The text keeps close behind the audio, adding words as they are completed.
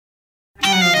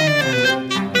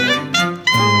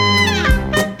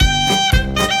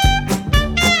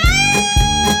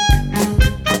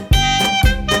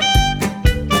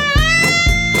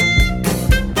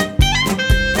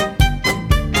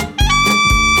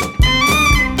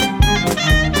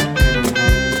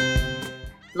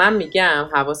من میگم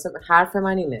حرف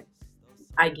من اینه،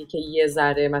 اگه که یه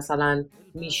ذره مثلا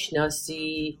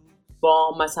میشناسی،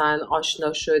 با مثلا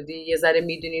آشنا شدی، یه ذره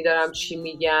میدونی دارم چی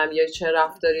میگم یا چه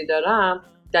رفتاری دارم،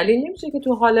 دلیل نمیشه که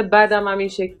تو حال بدم هم این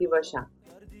شکلی باشم.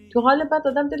 تو حال بد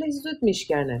آدم دلش زود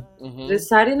میشکنه.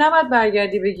 سری نباید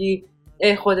برگردی بگی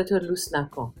ای خودتو لوس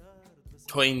نکن،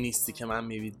 تو این نیستی که من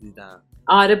میدیدم.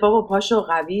 آره بابا پاشو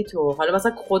قوی تو. حالا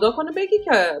مثلا خدا کنه بگی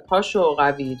که پاشو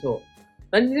قوی تو،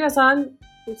 ولی دیدی مثلا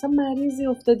مریضی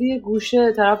افتادی یه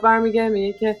گوشه، طرف برمیگه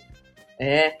میگه که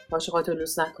پاشو خودتو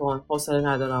لوس نکن، حوصله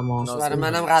ندارم برای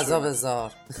منم غذا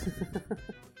بذار.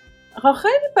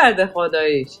 خیلی بده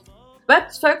خداییش. بعد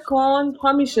فکر کن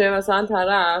پا میشه مثلا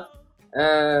طرف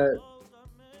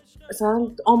مثلا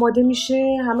آماده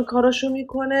میشه، همه کاراشو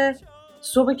میکنه،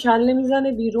 صبح کله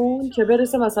میزنه بیرون که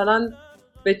برسه مثلا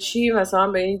به چی،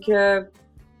 مثلا به این که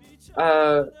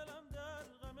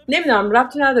نمیدونم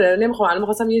ربطی نداره، نمیخوام الان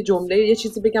میخواستم یه جمله یه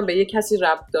چیزی بگم به یه کسی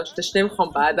ربط داشتش، نمیخوام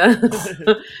بعدا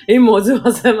این موضوع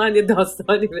واسه من یه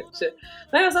داستانی بشه.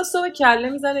 من مثلا صبح کله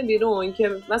میزنه بیرون که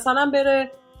مثلا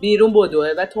بره بیرون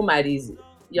بدوه و تو مریضی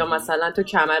یا مثلا تو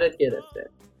کمرت گرفته،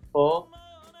 خب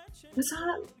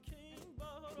مثلا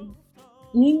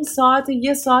نیم ساعت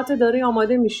یه ساعت داری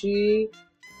آماده میشی،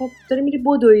 خب داری میری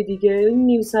بدوی دیگه،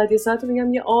 نیم ساعت یه ساعت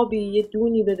میگم یه آبی یه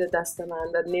دونی بده دست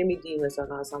من، بعد نمیدی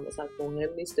مثلا اصلا مهم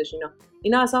نیستش.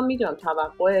 اینا اصلا میدونم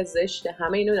توقع زشته،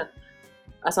 همه اینا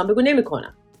اصلا بگو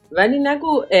نمیکنم، ولی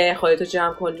نگو خودتو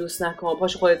جمع کن، لوس نکن،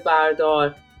 پاشو خودت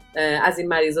بردار، از این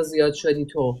مریضا زیاد شدی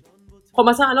تو. خب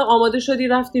مثلا الان آماده شدی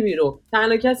رفتی بیرون،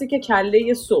 تنها کسی که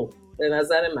کله صبح به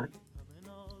نظر من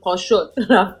پاشد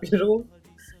رفت بیرون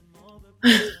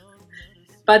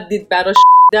بعد دید براش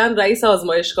رئیس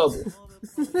آزمایشگاه بود.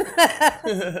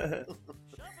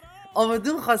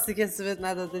 آمدون خواستی کسی بهت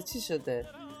نداده چی شده؟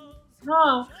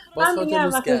 ها باز خودتو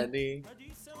لوس کردی؟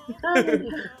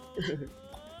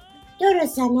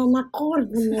 درسته نه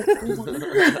قربونت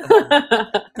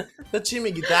تو چی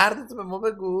میگی؟ دردتو به ما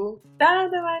بگو.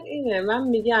 درد من اینه، من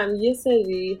میگم یه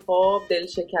سری خب دل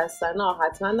شکستن ها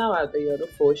حتما نباید به یارو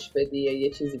فوش بدی یا یه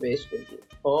چیزی بهش بگی.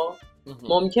 خب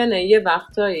ممکنه یه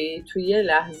وقتایی توی یه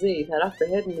لحظه ای طرف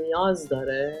بهت نیاز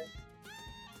داره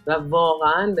و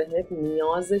واقعا بهت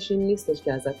نیازش این نیستش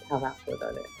که ازت توقع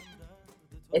داره،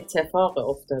 اتفاق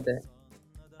افتاده،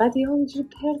 بعد یه همونجوری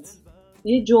پرت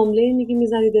یه جمله میگی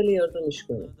میزنی دل یارو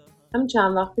میشکنی. همین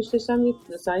چند وقت پیش داشتم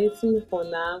یه چیزی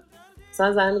میخوندم،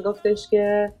 مثلا زنی میگفتش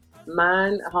که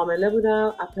من حامله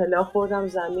بودم، اپلا خوردم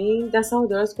زمین، دستمو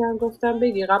دراز کردم گفتم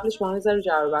بگی، قبلش ما یه ذره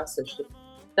جر و بحث داشتیم،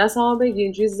 دستمو بگی،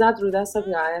 اینجوری زد رو دستم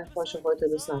که پاشو خودت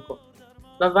لوس نکن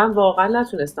و من واقعا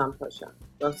نتونستم پاشم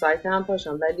و سعی کردم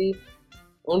پاشم، ولی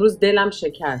اون روز دلم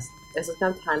شکست، احساس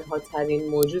کردم تنها ترین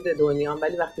موجود دنیام،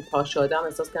 ولی وقتی پا شدم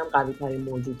احساس کردم قوی ترین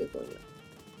موجود دنیا.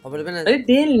 ولی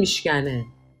دل میشکنه.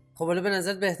 خب ولی به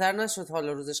نظرت بهتر نشد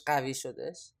حالا روزش قوی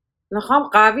شدش؟ میخوام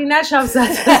قوی نشم زد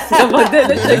با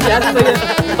دل شکست بگه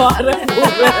کار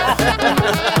خوبه.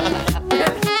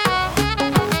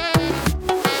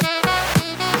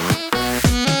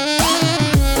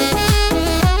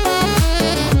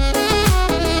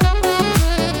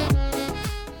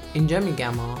 اینجا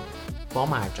میگم با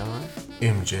مرجان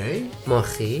ام جی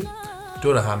ماخی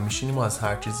دور هم میشینیم و از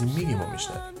هر چیزی میگیم و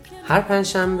میشنویم. هر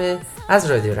پنجشنبه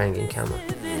از رادیو رنگین کمان.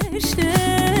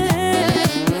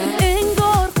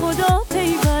 انگار خدا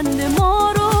پیوند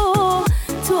ما رو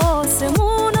تو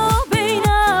آسمونا بین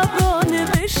ابرا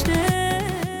نوشته.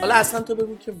 حالا اصلا تو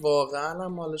بگو که واقعا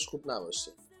هم حالش خوب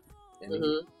نباشه، یعنی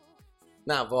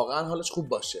نه واقعا حالش خوب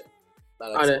باشه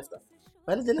برعکس گفتم،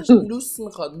 ولی دلش لوس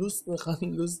میخواد لوس بکنه،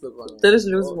 دلش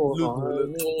لوس میخواد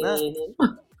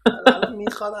نه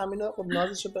میخواد همینو، خب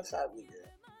نازشو بخر دیگه.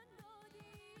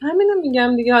 همینو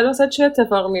میگم دیگه. حالا مثلا چه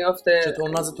اتفاق میافته؟ چطور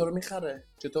ناز تو رو میخره؟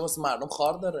 چطور واسه مردم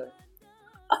خار داره؟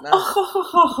 نه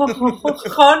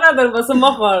خار نداره، واسه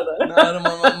ما خار داره.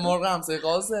 نه مرغ همسایه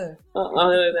قازه.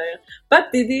 آره دقیقا.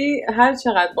 بعد دیدی هر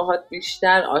چقدر باهات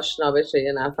بیشتر آشنا بشه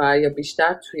یه نفر یا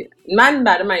بیشتر توی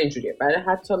برای من اینجوریه، برای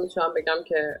حتی میتونم بگم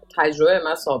که تجربه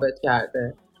من ثابت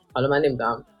کرده، حالا من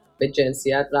نمیدونم به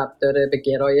جنسیت ربط داره، به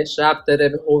گرایش ربط داره،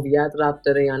 به هویت ربط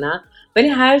داره یا نه، ولی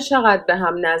هر چقدر به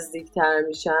هم نزدیکتر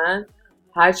میشن،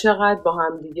 هر چقدر با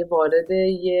هم دیگه وارد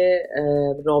یه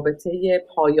رابطه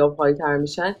پایاپایتر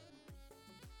میشن،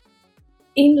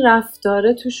 این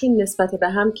رفتاره توشون نسبت به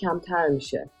هم کمتر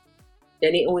میشه.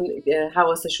 یعنی اون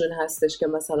حواسشون هستش که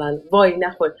مثلا وای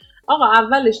نخور آقا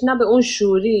اولش نه به اون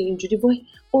شوری اینجوری وای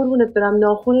قربونت برم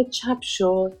ناخونت چپ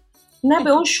شد، نه به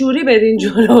اون شوری برین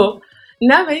جلو،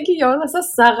 نه به اینکه یارو مثلا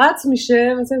سقط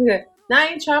میشه مثلا میگه نه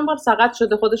این چند بار سقط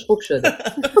شده خودش خوب شده.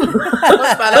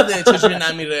 خودش بلده چجوری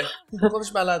نمیره،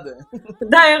 خودش بلده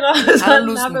دقیقا هر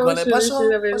لوس میکنه.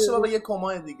 پاشو بابا یه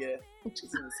کمای دیگه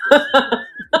چیزی نیست.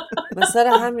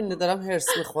 مثلا همینه دارم هرس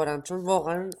میخورم چون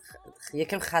واقعا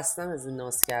یکم خستم از این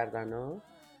ناز کردن ها.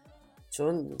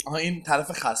 چون این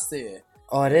طرف خسته‌ایه.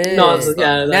 آره ناز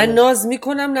کردن، نه ناز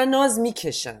میکنم نه ناز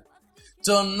میکشم.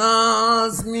 تو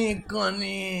ناز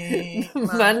میکنی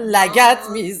من لگت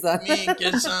میزنم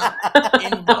میکشم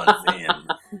این بازیه.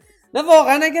 نه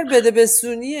واقعا اگر بده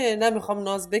بسونیه نه میخوام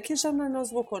ناز بکشم نه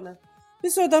ناز بکنم.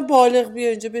 بیست آدم بالغ بیا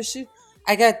اینجا بشین.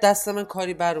 اگر دست من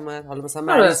کاری بر اومد، حالا مثلا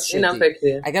مریض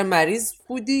شدی، اگر مریض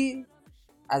بودی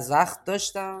از وقت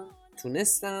داشتم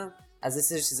تونستم از این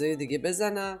سری چیزای دیگه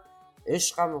بزنم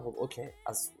عشقم، خب اوکی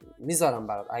از میذارم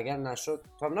برات. اگر نشد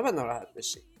تو هم نباید ناراحت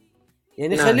بشی.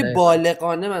 یعنی خیلی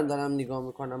بالغانه من دارم نگاه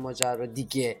میکنم ماجرا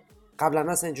دیگه.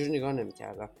 قبلا اصلا اینجوری نگاه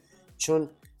نمیکردم چون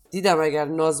دیدم اگر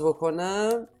ناز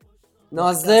بکنم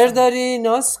نازدار داری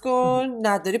ناز کن،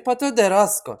 نداری پاتو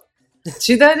دراز کن.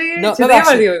 چی داری؟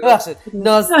 ببخشید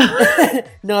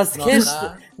نازکش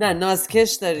نه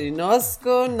نازکش داری ناز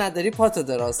کن، نداری پاتو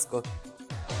دراز کن.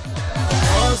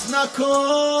 ناز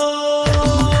نکن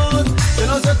به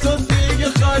ناز تو دیگه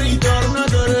خریدار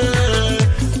نداره،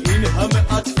 این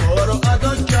همه اطفار و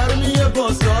ادا کرمی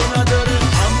بازار نداره.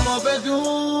 اما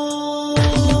بدون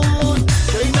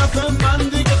که این نفهم من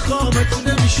دیگه خامت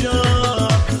نمیشم،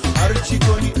 هرچی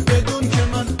کنی بدون که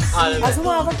من از اون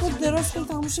اول پا دراز کن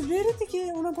تموشه بره دیگه،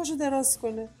 اونم پاشو دراز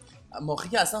کنه. موقعی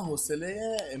که اصلا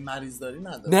حوصله مریضداری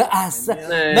نداره. نه اصلا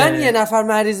من یه نفر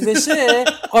مریض بشه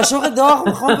قاشق داغ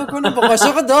میخوام بکنم با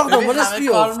قاشق داغ دنبالش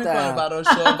بیفتم. کار میکنه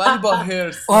براشو ولی با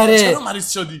هرس. آره چرا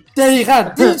مریض شدی؟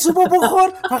 دقیقاً دیلچوبو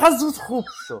بخور فقط زود خوب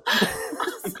شو.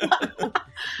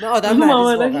 نه آدم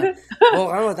مریض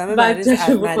واقعا آدم مریض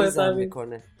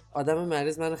میکنه. آدم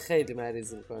مریض من خیلی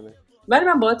مریض میکنه. ولی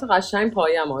من باید قشنگ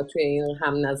پایم ها توی این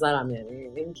هم نظرم. یعنی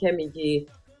این که میگی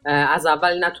از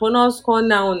اول نه تو ناز کن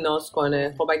نه اون ناز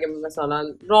کنه. خب اگه مثلا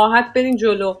راحت برین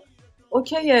جلو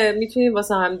اوکیه، میتونین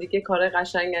واسه هم دیگه کارهای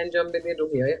قشنگ انجام بدین،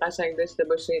 روحیه‌های قشنگ داشته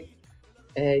باشین.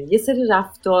 یه سری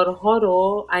رفتارها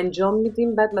رو انجام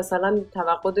میدیم بعد مثلا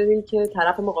توقع داریم که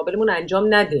طرف مقابلمون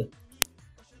انجام نده.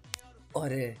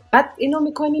 آره بعد اینو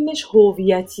میکنیمش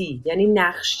هویتی، یعنی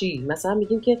نقشی. مثلا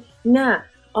میگیم که نه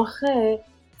آخه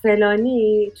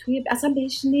فلانی توی اصلا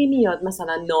بهش نمیاد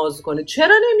مثلا ناز کنه.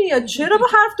 چرا نمیاد؟ چرا با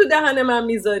حرف تو دهن من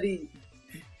میذاری؟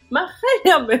 من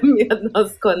خیلی هم بهم میاد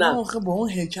ناز کنم. نه آخه با اون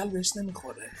هیکل بهش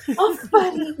نمیخوره.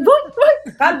 آفرین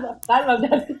وای قلبم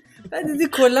درد. بعد دیدی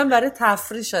کلا برای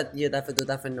تفریح شد یه دفعه دو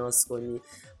دفعه ناز کنی،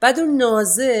 بعد اون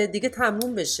نازه دیگه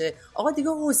تموم بشه، آقا دیگه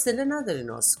حوصله نداری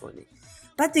ناز کنی،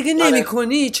 بعد دیگه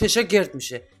نمی‌کنی چشا گرد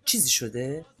میشه. چیزی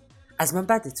شده؟ از من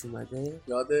بدت اومده؟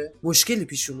 یاده؟ مشکلی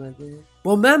پیش اومده؟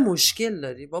 با من مشکل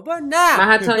داری؟ بابا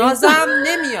نه نازم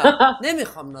نمیاد،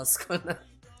 نمیخوام ناز کنم.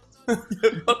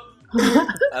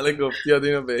 الان گفتی یاد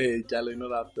اینو به هیکل اینو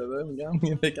رفت داده، میگم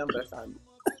یکم بخند.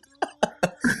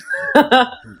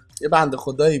 یه بنده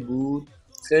خدایی بود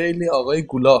خیلی آقای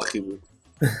گولاخی بود،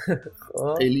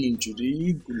 خیلی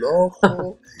اینجوری گولاخ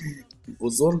و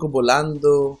بزرگ و بلند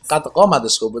و قد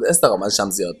قامتش خوب بود، استقامتش هم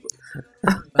زیاد بود.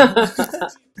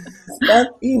 بعد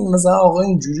این مثلا آقا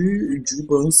اینجوری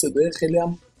با این صدای خیلی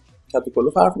هم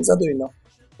کتوکلو حرف میزد و اینا.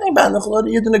 این بنده خدا رو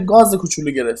یه دونه گاز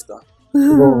کوچولو گرفتن.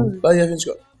 بعد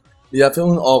یه دفعه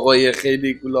اون آقای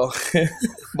خیلی گولاخه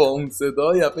با اون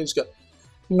صدا یه دفعه کرد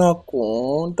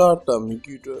نکن دردم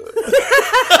میگیره.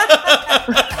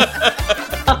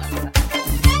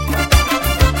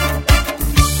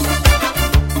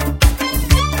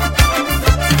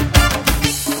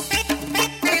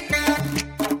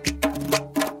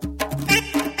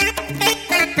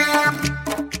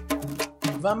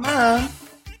 و من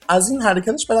از این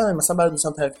حرکتش بدم مثلا برای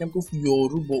دوستم تعریف کردم، گفت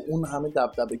یارو با اون همه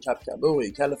دبدبه کبکبه و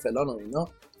هیکل فلان و اینا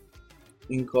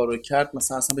این کارو کرد،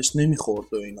 مثلا اصلا بهش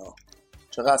نمیخورد و اینا،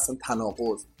 چقدر اصلا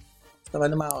تناقض.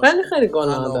 ولی من خیلی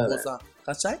گناه داره.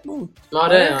 قشنگ بود.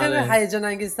 آره خیلی هیجان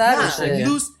انگیزتر میشه.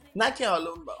 دوست نه که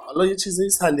حالا یه چیزی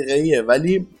سلیقه‌ایه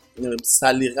ولی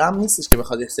سلیقه هم نیستش که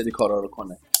بخواد یه سری کارا رو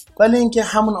کنه، ولی اینکه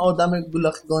همون آدم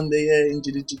گولاخ گنده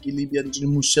اینجوری جیگیلی بیاد اینجوری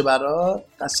موشه برات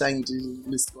قشنگ اینجوری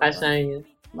لیست کنه. قشنگه.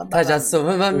 تجسم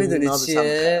من میدونی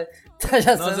چیه؟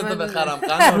 تجسم من بخرم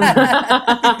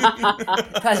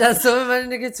تجسم من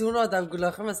اینه که تو اون آدم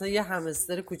گولاخه مثلا یه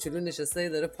همستر کوچولو نشسته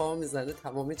داره پا میزنه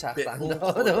تمامی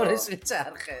چرخنده دورش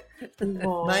میچرخه.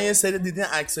 من یه سری دیدین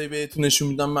عکسایی بهتون نشون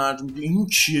میدم مردم میگه این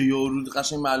کیه یارو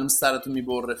قشنگ معلوم سرتو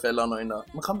میبره فلان و اینا.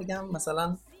 میخوام بگم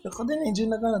مثلا به خدا اینجوری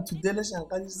نکنه، تو دلش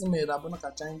انقدر چیز مهربون و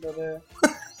قشنگ داره.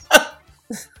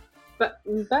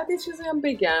 بعد یه چیزی هم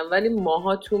بگم، ولی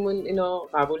ماها تومون اینو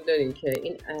قبول داریم که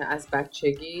این از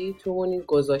بچگی تومون این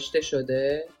گذاشته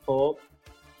شده، خب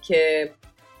که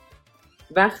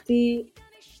وقتی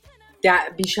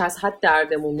بیش از حد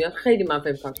دردمون میاد، خیلی من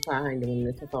فکر می‌کنم تو فرهنگمون این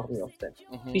اتفاق میفته،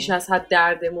 بیش از حد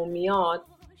دردمون میاد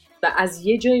و از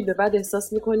یه جایی به بعد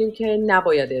احساس میکنیم که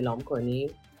نباید اعلام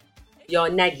کنیم یا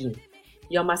نگیم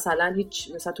یا مثلا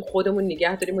مثلا تو خودمون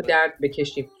نگه داریم و درد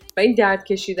بکشیم و این درد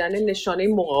کشیدن نشانه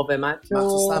مقاومت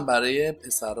مخصوصا برای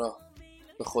پسرا.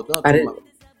 به خدا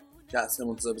که اصلا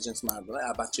متضاد جنس مردانه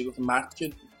بچه گفت مرد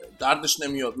که دردش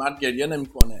نمیاد، مرد گریه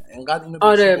نمیکنه، اینقدر اینو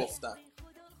بهش گفتن.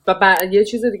 و یه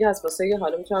چیز دیگه هست واسه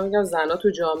حالا میتونم بگم زنا تو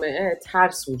جامعه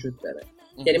ترس وجود داره.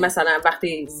 یعنی مثلا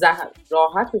وقتی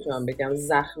راحت میتونم بگم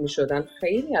زخمی شدن،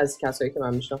 خیلی از کسایی که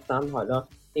من میشناختم حالا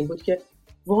این بود که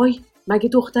وای مگه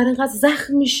دختر اینقدر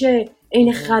زخم میشه،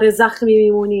 عین خر زخمی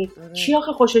میمونی، کی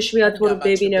آخه خوشش میاد تو رو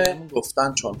ببینه.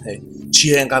 گفتن چون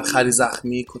چیه اینقدر خری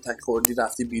زخمی، کتک خوردی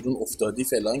رفتی بیرون افتادی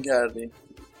فلان کردی.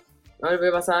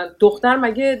 آره مثلا دختر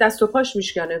مگه دست و پاش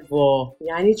میشکنه، وا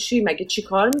یعنی چی، مگه چی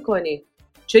کار میکنی،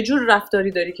 چه جور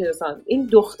رفتاری داری که مثلا این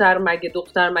دختر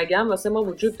مگه هم واسه ما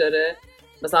وجود داره،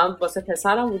 مثلا واسه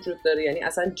پسر هم وجود داره. یعنی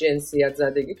اصلا جنسیت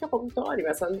زدگی که خب داری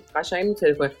مثلا قشنگ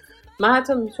میتونه کنه. من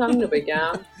حتی میتونم اینو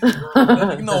بگم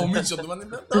ناامید شدم من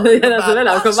یه نظر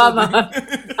بلم کن بابا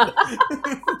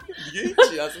دیگه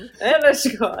چی اصلا ایرش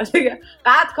کن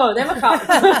قطع کن نمیخوام.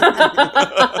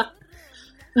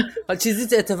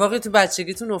 چیزی اتفاقی تو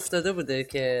بچگیتون افتاده بوده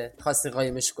که خواستی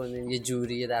قایمش کنین یه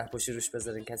جوری در پشت روش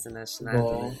بذارین کسی نشنه؟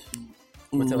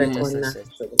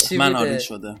 من آره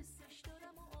شده.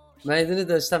 من یه دونه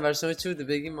داشتم برای شما. چی بوده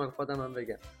بگیم مال خودم هم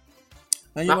بگم.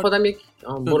 من خودم یک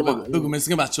بگو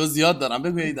مثل که بچه‌ها زیاد دارم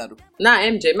بگو یه درو. نه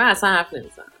ام جی من اصلا حرف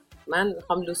نمیزنم، من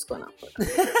میخوام لوس کنم خودم.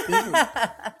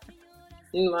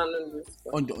 این من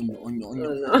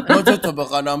اون تو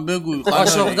بقنم بگو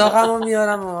قاشق داغمو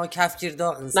میارم و کفگیر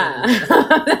داغ نیست.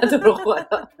 نه تو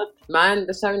خدا. من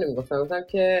داشتم اینو میگفتم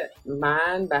که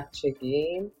من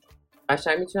بچگیم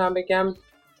قشنگ میتونم بگم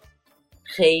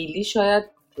خیلی شاید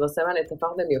واسه من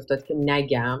اتفاق نمیافتاد که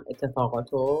نگم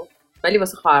اتفاقاتو، ولی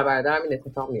واسه خواهر برادرم این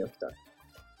اتفاق میافتاد.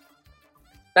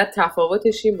 بعد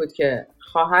تفاوتش این بود که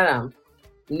خواهرم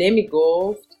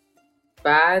نمیگفت،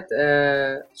 بعد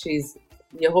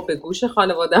یهو به گوش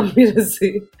خانوادم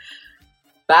میرسید،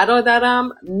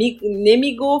 برادرم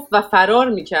نمیگفت و فرار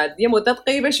میکرد، یه مدت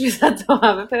غیبش میزد تا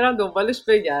همه فران دنبالش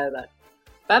بگردن.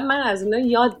 بعد من از اینا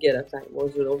یاد گرفتم این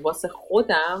موضوع رو واسه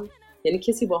خودم، یعنی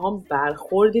کسی با هم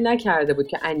برخوردی نکرده بود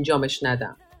که انجامش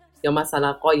ندم یا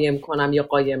مثلا قایم کنم یا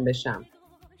قایم بشم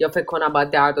یا فکر کنم باید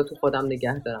دردا تو خودم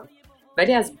نگه دارم،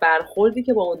 ولی از برخوردی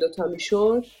که با اون دوتا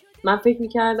میشد من فکر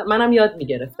میکردم، منم یاد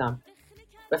میگرفتم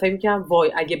و فکر میکردم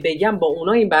وای اگه بگم با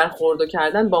اونا این برخوردو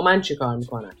کردن با من چی کار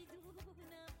میکنن.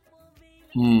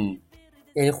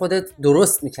 یعنی خودت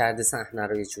درست میکردی صحنه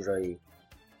رو یه جورایی.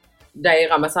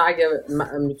 دقیقا مثلا اگه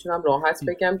میتونم راحت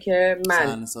بگم که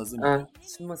من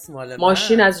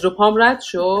ماشین از رو پام رد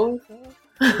شد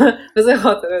بذار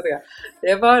خاطره دیگه.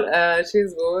 یه بار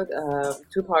چیز بود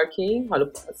تو پارکینگ، حالا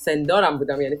سندارم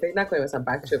بودم، یعنی فکر نکنیم مثلا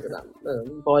بچه بودم،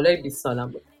 بالای 20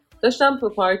 سالم بود، داشتم تو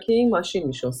پارکینگ ماشین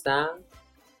میشستم،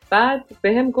 بعد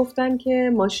بهم گفتن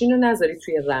که ماشین رو نذاری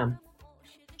توی رم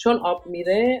چون آب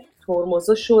میره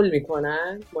ترمزا شل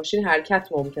میکنن، ماشین حرکت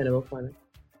ممکنه بکنه.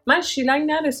 من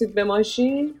شیلنگ نرسید به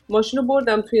ماشین رو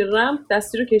بردم توی رم،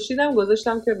 دستی رو کشیدم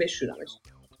گذاشتم که بشورمش.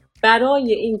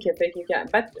 برای این که فکر میکردم،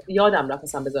 بعد یادم رفت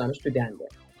اصلا بذارمش تو دنده،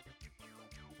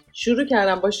 شروع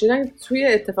کردم با شیلنگ توی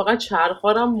اتفاقا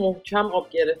چرخارم محکم آب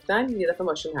گرفتن، یه دفعه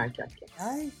ماشین حرکت کرد.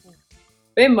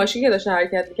 به این ماشین که داشت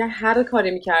حرکت میکرد هر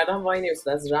کاری میکردم وای نمیستد،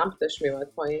 از رمپ داشت میومد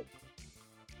پایین.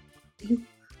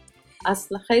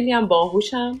 اصلا خیلی هم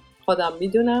باهوشم، خودم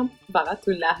میدونم، فقط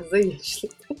تو لحظه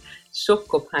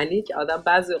شوک و پنیک آدم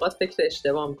بعضی اوقات فکر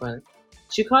اشتباه میکنه.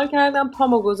 چی کار کردم؟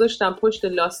 پامو گذاشتم پشت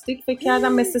لاستیک، فکر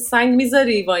کردم مثل سنگ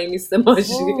میذاری وای میسته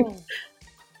ماشین.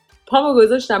 پامو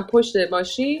گذاشتم پشت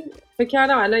ماشین، فکر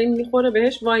کردم الان این میخوره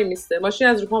بهش، وای میسته. ماشین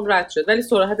از رو پام رد شد ولی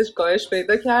سرعتش کاهش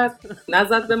پیدا کرد،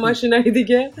 نزد به ماشینای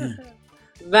دیگه،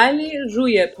 ولی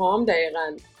روی پام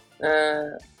دقیقاً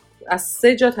از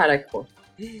 3 جا ترک خورد.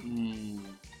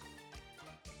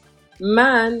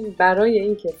 من برای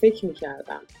اینکه فکر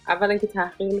میکردم اولا که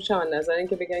تحقیق میشم از نظر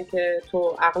اینکه بگن که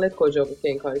تو عقلت کجا بود که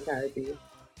این کار کردی،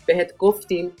 بهت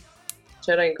گفتیم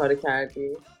چرا این کار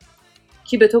کردی،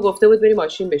 کی به تو گفته بود بری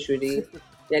ماشین بشوری.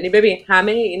 یعنی ببین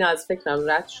همه اینا از فکرم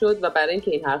رد شد و برای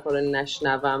اینکه این حرفا رو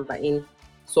نشنوم و این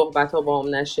صحبت‌ها با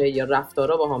هم نشه یا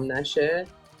رفتارا با هم نشه،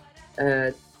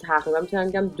 تقریبا میتونم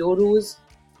بگم 2 روز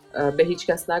به هیچ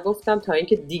کس نگفتم تا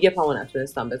اینکه دیگه پامو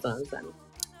نتونستم بزنم زمین.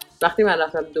 وقتی من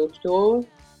رفتم دکتر،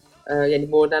 یعنی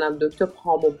بردنم دکتر،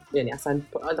 پامو، یعنی اصلا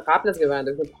قبل از که برن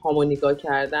دکتر پامو نگاه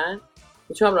کردن،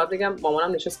 میتونم راحت بگم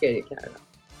مامانم نشست گریه کردم.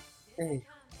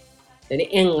 یعنی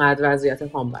اینقدر وضعیت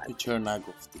پام بد. چرا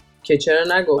نگفتی؟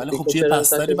 ولی خب چه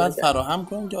بستری بعد فراهم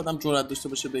کنم که آدم جرأت داشته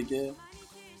باشه بگه.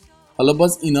 حالا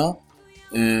باز اینا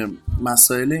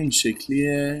مسائل این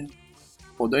شکلیه،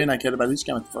 خدای نکرده بعد هیچ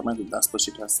کم اتفاق نیفته، دست با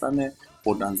شکستن،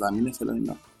 خوردن زمین فلان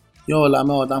اینا. یا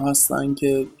عالمه آدم هستن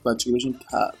که بچگی بهشون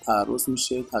تعرض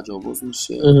میشه، تجاوز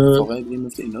میشه، اتفاقای دیگه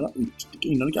میفته.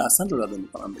 اینا رو که اصلا جرئت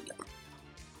نمیکنم بگم.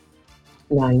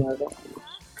 نه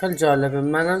خیلی جالبه.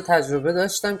 منم تجربه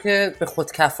داشتم که به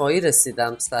خودکفایی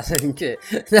رسیدم سر اینکه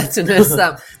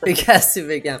نتونستم به کسی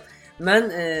بگم.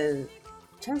 من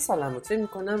چند سالم بود؟ فکر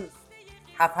میکنم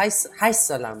 7-8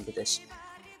 سالم بودش.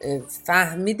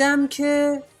 فهمیدم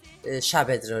که شب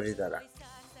ادراری دارم.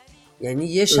 یعنی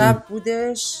یه شب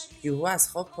بودش یهو از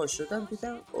خواب پا شدم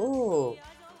دیدم اوه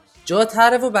جا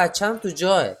تره و بچه‌م تو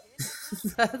جاه.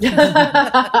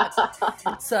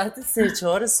 ساعت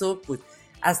 3-4 صبح بود.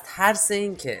 از ترس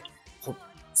این که خب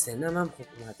سنم هم خوب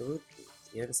اومده بود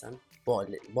یه مثلا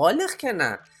بالغ که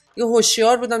نه، یه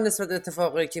هوشیار بودم نسبت به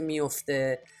اتفاقی که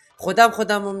میفته.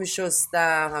 خودم رو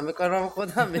میشستم، همه کارام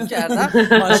خودم میکردم.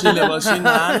 باشی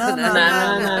نه.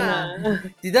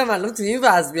 دیدم الان تو این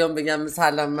وضع بیام بگم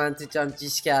مثلا من تیجام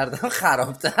جیش کردم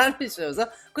خرابتر میشه.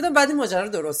 گفتم بعد این ماجرا رو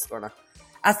درست کنم.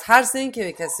 از ترس این که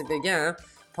به کسی بگم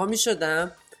پا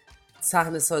میشدم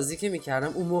صحنه سازی که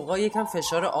میکردم. اون موقع یکم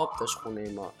فشار آب داشت خونه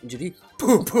ما، اینجوری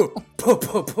پو پو پو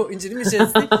پو پو اینجوری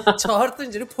میشستی 4 تا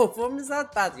اینجوری پو میزد.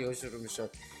 بعد یهو شروع میشد.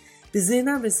 به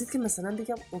ذهنم رسید که مثلا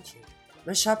بگم اوکی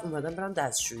من شب اومدم برم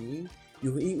دستشویی،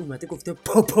 یهو این اومده گفته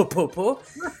پو پو پو پو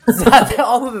زده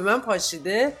آبو به من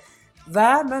پاشیده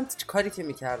و من کاری که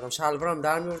میکردم شلوارم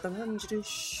در میوردم همینجوری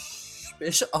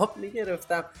بهش آب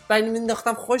میگرفتم و اینو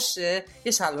مینداختم خوشه،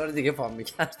 یه شلوار دیگه پام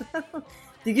میکردم.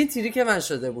 دیگه تیری که من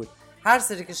شده بود. هر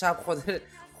سری که شب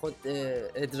خود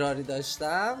ادراری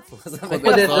داشتم، خود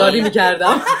ادراری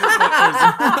میکردم.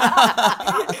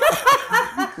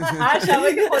 هر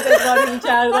شبه که خود ادراری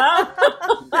میکردم،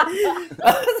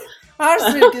 هر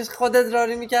سری که خود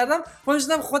ادراری میکردم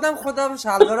پاشدم خودم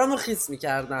شلوارامو خیس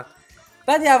میکردم.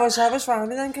 بعد یواش یواش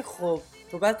فهمیدم که خب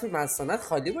تو بعد تو مثانت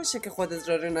خالی باشه که خود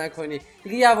ادراری نکنی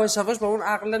دیگه. یواش یواش با اون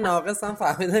عقل ناقصم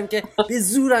فهمیدم که به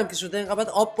زورم که شده اینقدر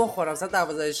آب بخورم ساعت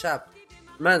 12 شب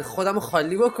من خودمو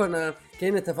خالی بکنم که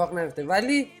این اتفاق نیفته.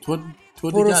 ولی تو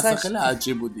دیگه اصلا خیلی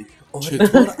عجیب بودی.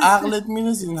 چطور عقلت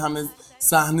میرسید این همه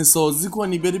صحنه سازی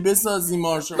کنی بری بسازی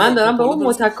مارشال؟ من دارم به اون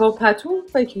متکاپتون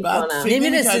فکر میکنم.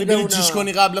 نمیرسید به اون چیش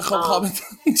کنی قبل خوابت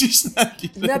چیش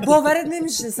نگیره. نه باورت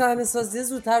نمیشه صحنه سازی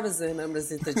زودتر به ذهنم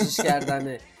رسید تا چیش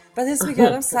کردنه. بعد حس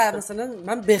میکردم مثلا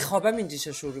من بخوابم این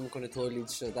جیشه شروع میکنه تولید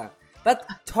شدن. بعد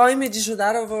تایم جیشو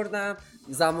در آوردم،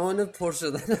 زمان پر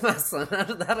شدن مثانه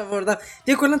رو در آوردم.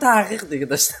 دیگه کلا تحقیق دیگه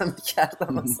داشتم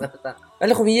میکردم مثلا.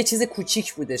 ولی خب این یه چیز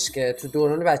کوچیک بودش که تو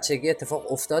دوران بچگی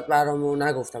اتفاق افتاد برامون.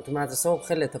 نگفتم تو مدرسه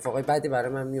خیلی اتفاقای بدی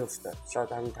برای من میافتاد.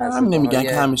 شاید همین تجربه نمیگن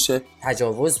که همیشه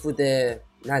تجاوز بوده،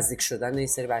 نزدیک شدن این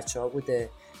سری بچه‌ها بوده.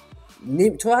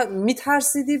 تو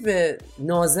میترسیدی به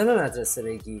ناظم مدرسه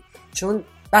بگی چون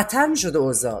بدتر میشده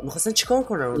اوضاع. میخواستن چیکار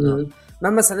کنن اونا.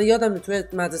 من مثلا یادم توی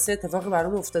مدرسه اتفاقی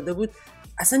برام افتاده بود،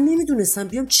 اصلا نمیدونستم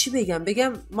بیام چی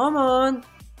بگم مامان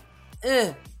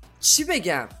چی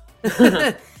بگم.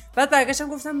 بعد برگشتم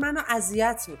گفتم منو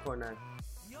اذیت میکنن.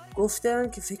 گفتن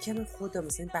که فکر کنن خودم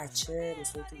مثلا بچه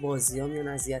مثلا تو بازی‌ها میان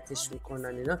اذیتش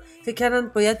میکنن اینا، فکر کردن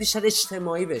باید بیشتر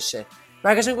اجتماعی بشه.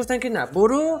 برگشتن گفتن که نه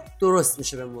برو درست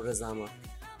میشه به مرور زمان.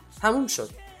 تموم شد.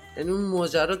 یعنی اون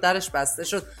ماجرا درش بسته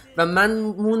شد و من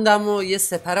موندم و یه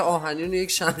سپر آهنین و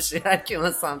یک شمشیر که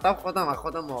من سمتم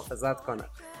خودم محافظت کنم.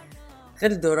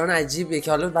 خیلی دوران عجیبیه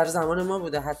که حالا برای زمان ما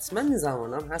بوده، حتما این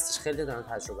زمانم هستش. خیلی دارن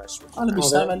تجربهش میکنن. حالا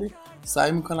بیشتر ولی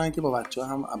سعی میکنن که با بچه‌ها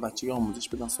هم بچگی آموزش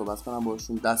بدن، صحبت کنن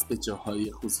باشون، دست به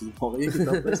جاهای خصوصی واقعا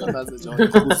کتاب بزنن، دست به جاهای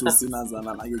خصوصی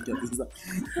نزنن. اگه کسی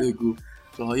بگو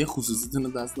جاهای خصوصیتون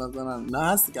رو دست نزنن. نه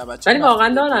هست که بچه‌ها ولی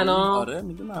واقعا دارن. آره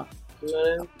میدونم.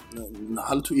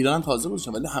 حالا تو ایران تازه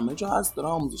بودن ولی همه جا هست دارن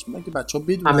آموزش میدن که بچه‌ها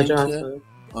بدونن که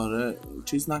آره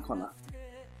چیز نکنن.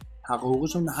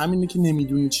 حقوقشون همینه که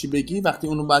نمیدونی چی بگی. وقتی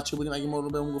اونو بچه بودیم اگه ما رو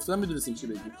بهمون گفتن میدونستیم چی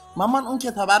بگیم. مامان اون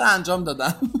کتابه رو انجام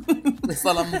دادن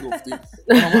مثلا میگفتیم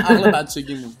مامان عقل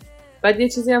بچگیمون. بعد یه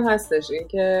چیزی هم هستش این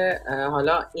که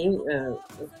حالا این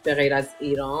به غیر از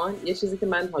ایران یه چیزی که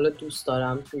من حالا دوست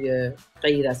دارم توی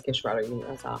غیر از کشورهای این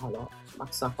مثلا حالا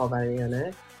مخصوصا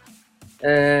خاورمیانه،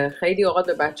 خیلی اوقات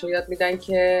به بچه‌ها یاد میدن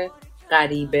که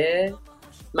غریبه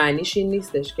معنیش این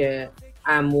نیستش که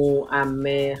عمو،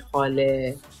 عمه،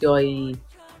 خاله، دایی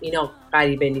اینا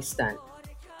غریبه نیستن.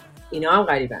 اینا هم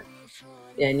غریبن.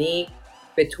 یعنی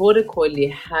به طور کلی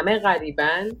همه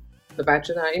غریبن. به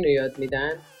بچه ها اینو یاد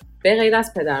میدن به غیر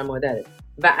از پدر مادرت.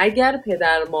 و اگر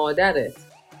پدر مادرت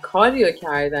کاریو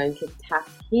کردن که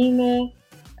تفهیم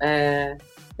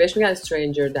بهش میگن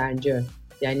stranger danger،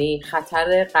 یعنی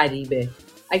خطر غریبه،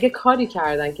 اگه کاری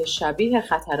کردن که شبیه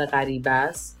خطر غریبه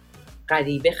است،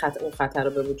 غریبه اون خطر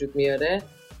رو به وجود میاره،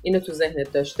 اینو تو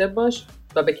ذهنت داشته باش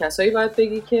و به کسایی باید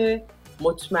بگی که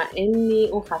مطمئنی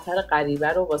اون خطر غریبه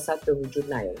رو واسط به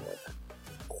وجود نیاوردن.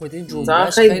 خود این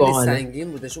جملهش خیلی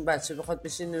سنگین بوده، چون بچه بخواد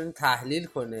بشین اون تحلیل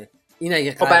کنه. این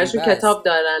اگه غریبه براشون کتاب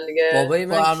دارن دیگه. بابای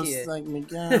من کیه؟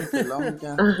 میگن فلان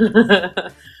میگن.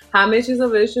 همه چیزو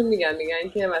بهشون میگن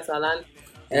که مثلا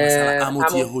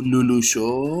عموتی لولو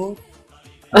شد،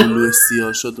 لولو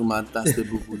سیاه شد اومد دست به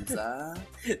بوبول زد.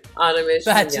 آره بهش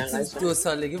میگن. بچه 2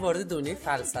 سالگی وارد دنیای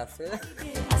فلسفه.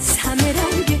 از همه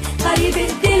رنگ غریبه،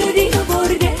 دل و دینو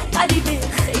برده غریبه،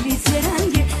 خیلی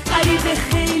زرنگه غریبه،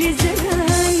 خیلی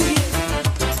زرنگه.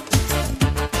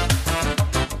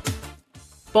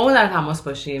 با ما در تماس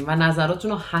باشیم و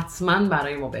نظراتتون رو حتما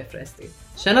برای ما بفرستید.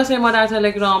 شناسه ما در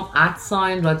تلگرام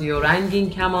 @رادیو رنگین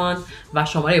کمان و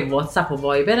شماره واتساپ و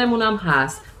وایبرمون هم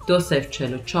هست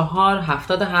 2044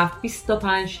 77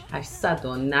 25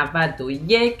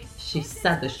 891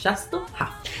 667.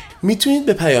 میتونید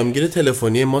به پیامگیر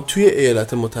تلفنی ما توی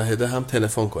ایالات متحده هم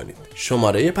تلفن کنید.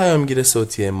 شماره پیامگیر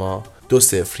صوتی ما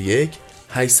 201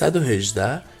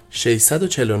 818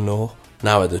 649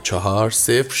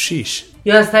 9406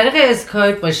 یا از طریق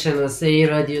اسکایپ با شناسه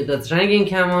رادیو رنگین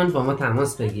کمان با ما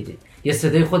تماس بگیرید. یا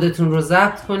صدای خودتون رو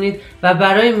ضبط کنید و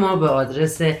برای ما به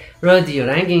آدرس رادیو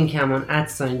رنگین کمان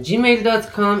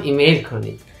 @gmail.com ایمیل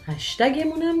کنید.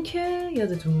 هشتگمون هم که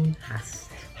یادتون هست،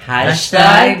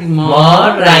 هشتگ ما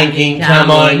رنگین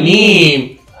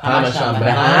کمانیم، همشان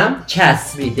به هم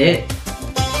چسبیده.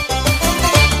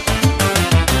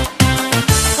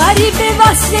 غریبه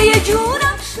وصله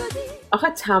جونم شدی. آخه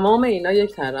تمام اینا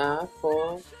یک طرف،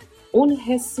 اون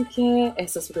حسی که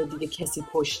احساس رو دیگه کسی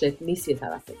پشتت نیست یه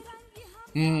طرف دیگه.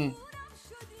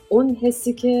 اون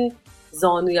حسی که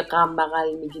زانوی غم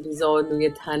بغل میگیری، زانوی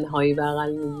تنهایی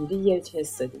بغل میگیری، یه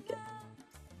حس دیگه.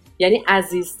 یعنی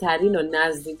عزیزترین و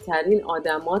نزدیکترین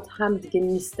آدمات هم دیگه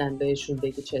نیستن بهشون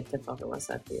بگی چه اتفاقی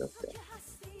واسط بیفته.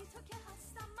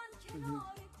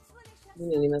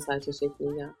 میدونی مثلا چه شکلی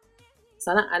میگم؟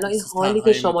 مثلا الان این حالی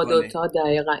که شما دوتا،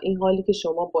 دقیقا این حالی که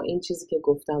شما با این چیزی که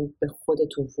گفتم به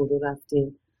خودتون فرو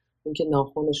رفتین، اون که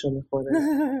ناخونشو میخوره،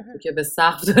 اون که به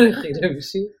سقف داره خیره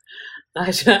میشی،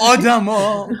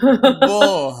 آدما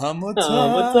با هم و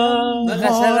من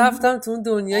قشنگ رفتم تو اون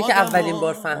دنیایی که اولین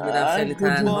بار فهمیدم خیلی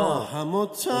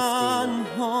تنها.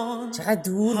 چقدر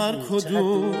دور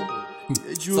بود،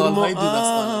 سالهای دور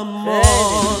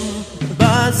است.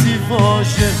 بعضی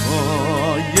واژه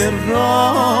های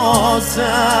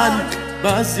رازن،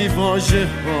 بعضی واژه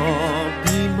ها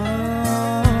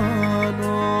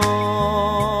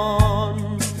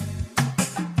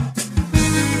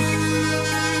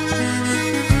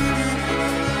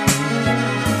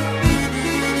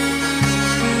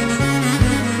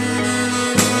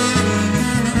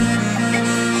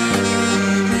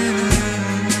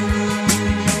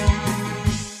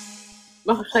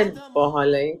خیلی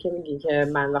باحاله این که میگی که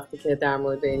من وقتی که در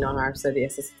مورد اینا حرف زدی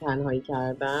احساس تنهایی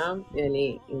کردم،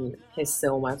 یعنی این حسه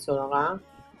اومد سراغم.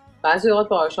 بعضی اوقات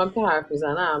با آرشام که حرف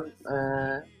میزنم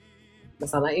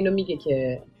مثلا اینو میگه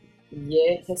که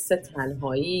یه حس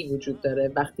تنهایی وجود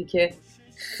داره وقتی که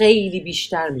خیلی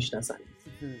بیشتر میشناسن،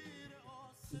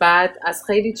 بعد از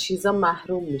خیلی چیزا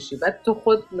محروم میشی. بعد تو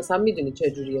خود مثلا میدونی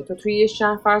چه جوریه، تو توی یه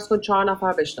شهر فرض کن 4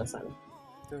 نفر بشناسن،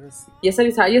 یه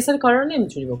سری کارا رو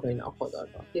نمیتونی بکنی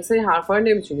ناخودآگاه، یه سری حرفا رو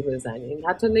نمیتونی بزنی،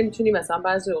 حتی نمیتونی مثلا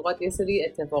بعضی اوقات یه سری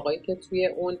اتفاقایی که توی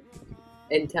اون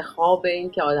انتخاب این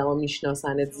که آدما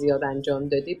میشناسنت زیاد انجام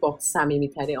دادی با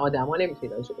صمیمیترین آدما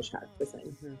نمیتونی راجعش حرف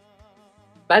بزنی.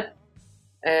 بعد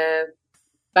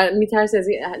میترسی از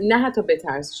نه حتی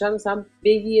بترسی، شاید مثلا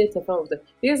بگی اتفاق افتاد.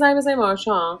 یه زنگ بزنیم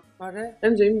آرشان. آره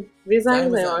نمی‌دونیم یه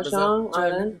زنگ بزنیم آرشان.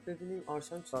 آره ببینیم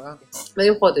آرشان چقدر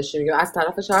بدیم خودش میگه از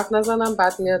طرفش حرف نزنم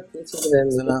بعد میاد یه چیزی بهم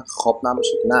میگه. نه خواب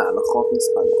نمیشه، نه الان خواب نیست،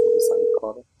 من خود سر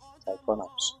کاره کار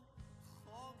نمیشه.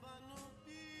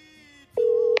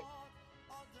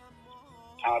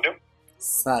 الو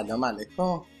سلام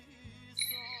علیکم.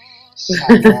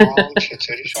 سلام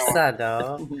چطوری شما؟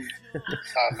 سلام.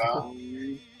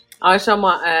 آرشان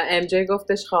ما ام جی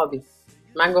گفتش خوابی،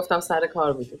 من گفتم سر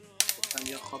کار بودی.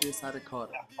 گفتم یا خوابی سر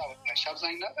کاره. شب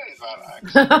زنگ ندارید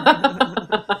برعکس.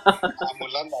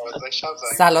 معمولا 12 شب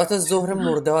زنگ. صلات ظهر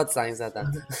مرداد زنگ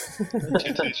زدن.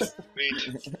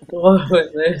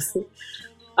 مرسی.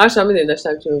 آرشان میدونی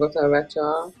داشتم چی میگفتم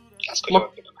بچه‌ها؟ از کجا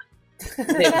باید بدونم؟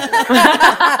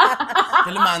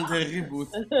 خیلی منطقی بود.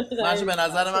 من به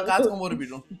نظر من قطع کن برو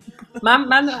بیرون.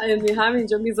 من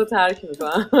همینجا میزو ترک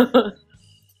میکنم.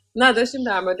 نه داشتیم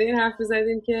در مورد این حرف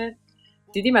زدیم که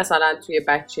دیدی مثلا توی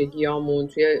بچگیامون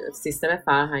توی سیستم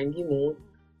فرهنگیمون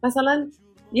مثلا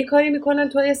یه کاری میکنن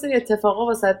تو یه سری اتفاقا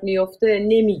واسط میفته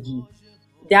نمیگی،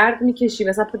 درد میکشی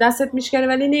مثلا دستت میشکنه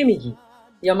ولی نمیگی،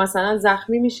 یا مثلا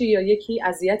زخمی میشی یا یکی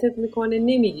اذیتت میکنه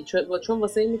نمیگی چون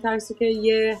واسه این میترسی که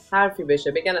یه حرفی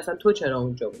بشه بگن اصلا تو چرا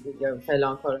اونجا بودی یا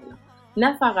فلان کارو.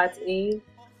 نه فقط این،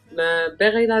 به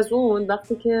غیر از اون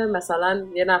وقتی که مثلا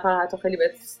یه نفر حتی خیلی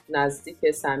به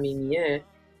نزدیک صمیمیه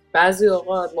بعضی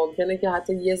اوقات ممکنه که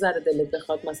حتی یه ذره دلت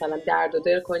بخواد مثلا درد و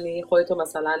دل کنی خودتو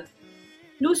مثلا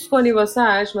لوس کنی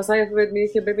واسهش، مثلا یه فرد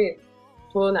میگه که ببین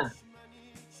تو نه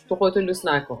تو خودتو لوس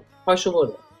نکن پاشو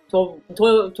برو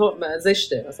تو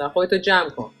زشته مثلا خودتو جمع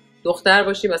کن. دختر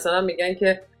باشی مثلا میگن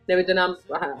که نمیدونم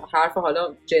حرف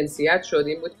حالا جنسیت شد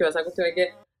این بود که مثلا گفتم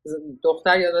اگه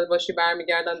دختر یادت باشی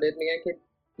برمیگردن بهت میگن که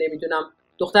نمیدونم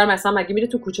دختر مثلا مگه میره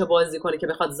تو کوچه بازی کنه که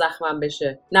بخواد زخمم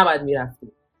بشه نباید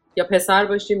میرفتی. یا پسر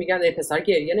باشی میگن ای پسر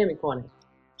گریه نمیکنه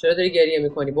چرا داری گریه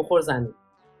میکنی بخور زمین.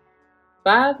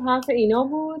 بعد حرف اینا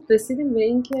بود رسیدیم به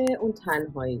این که اون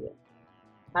تنهاییه.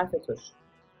 حرف توش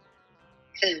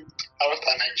اول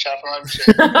تنهایی میشه حرف من میشه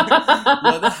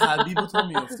یاد حبیب تو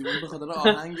میافتی اون به خاطر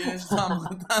آهنگش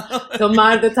تو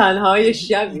مرد تنهای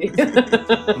شبی.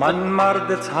 من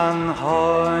مرد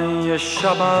تنهای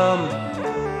شبم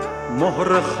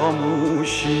مهر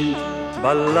خاموشی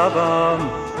بر لبم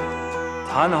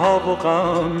تنها و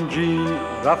غمگین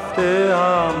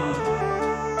رفته‌ام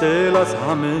دل از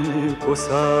همه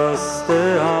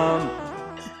گسسته‌ام.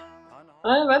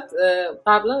 آره بعد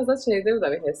قبلا ازت شنیده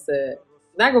بودم این حس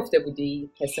نگفته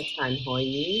بودی حس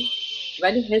تنهایی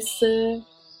ولی حس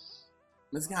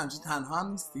مثل که همچین تنها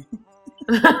هم نیستی.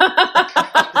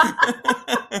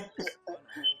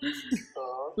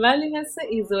 ولی حس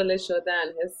ایزوله شدن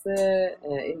حس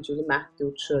اینجوری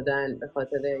محدود شدن به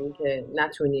خاطر اینکه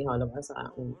نتونی حالا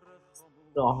مثلا اون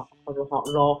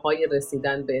راه‌های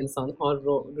رسیدن به انسان‌ها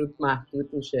رو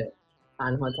محدود میشه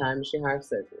تنها تر میشی حرف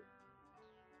زدی.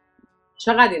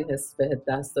 چقدر این حس بهت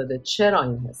دست داده؟ چرا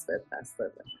این حس بهت دست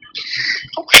داده؟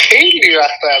 خیلی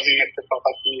وقت از این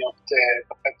اتفاقات میفته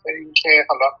به خاطر اینکه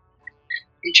حالا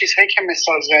این چیزهایی که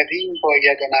مثال زدیم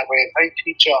باید و نبایدهایی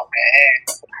توی جامعه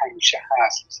همیشه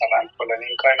هست. مثلا فلان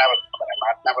این کار نباید کنه،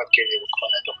 مرد نباید گریه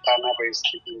بکنه، دختر نباید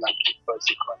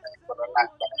بازی کنه، فلان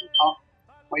نکنه. اینها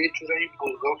ما یه جورایی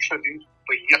بزرگ شدیم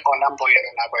با یه عالم باید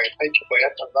و نبایدهایی که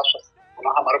باید ازش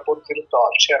اونا همه رو برد زیر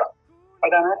سوال چرا. و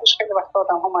در نتیجه خیلی وقت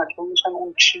آدم ها مجبور میشن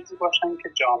اون چیزی باشن که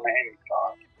جامعه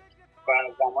میخواد و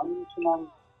زمانی میتونن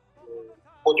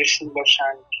خودشون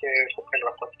باشن که خب خیلی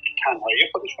وقتا تنهایی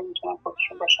خودشون میتونن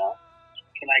خودشون باشن،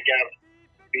 چون اگر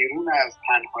بیرون از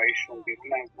تنهاییشون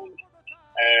بیرون از اون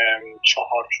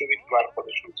چهارچوبی که برای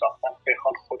خودشون ساختن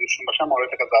بخوان خودشون باشن مورد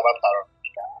قضاوت قرار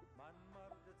میگیرن.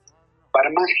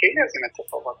 برای من خیلی از این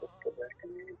اتفاقات افتاده که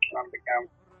میتونم بگم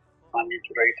من یه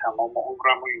جورایی تمام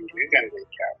عمرم رو اینجوری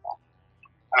زندگی کردم.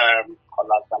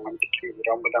 حالا از زمانی که توی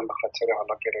ایران بودم به خاطر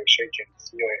حالا گرایش‌های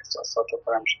جنسی و احساسات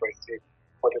فراموش بایستی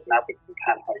خودت نبودی،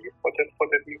 تنهایی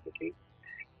خودت میبودی.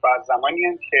 و از زمانی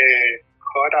هم که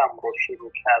کارم رو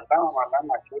شروع کردم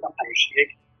عملا مجبورم همیشه یک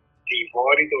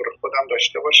دیواری دور خودم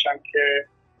داشته باشم که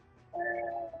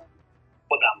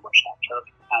خودم باشم، چرا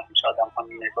همیشه آدم ها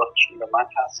نگاهشون به من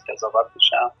هست قضاوت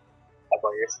میشم و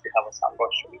بایستی حواسم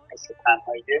باشه. این حس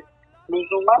تنهایی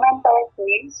لزوما هم باید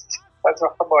نیست، بعضی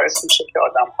وقتا باعث میشه که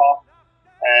آدم ها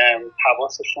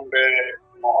حواسشون به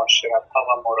معاشرت ها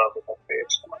و مراقبت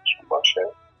اجتماعیشون باشه.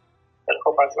 ولی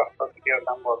خب بعضی وقتا دیگه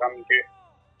آدم واقعا میگه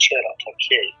چرا تا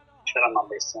کی؟ چرا من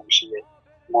بایستی همیشه یه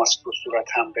ماسک رو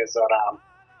صورتم بذارم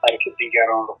برای که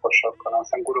دیگران رو خوشحال کنم؟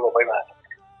 مثلا گروه بابای بعدی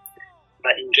و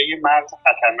اینجا یه مرز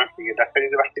خطرناک دیگه. دفعه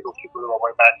دیگه وقتی گفتی گروه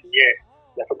بابای بعدیه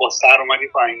دفعه با سر اومدی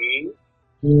پایین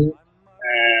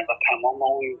و تمام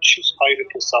اون چیزهایی رو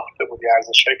که ساخته بودی،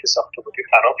 ارزشهایی که ساخته بودی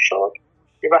خراب شد.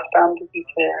 یه وقت هم دیدی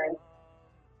که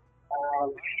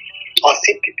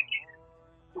آسیب دیدی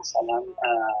مثلا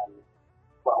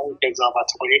و اون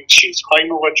قضاوت با یک چیزهایی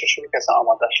مواجه شدی که اصلا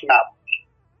آمادهش نبود.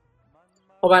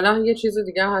 خب الان یه چیز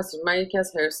دیگه هست، من یکی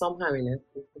از هرسام همینه،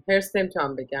 هرس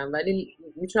نمیتونم بگم ولی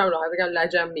میتونم راحت بگم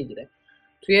لجم میگیره.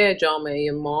 توی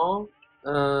جامعه ما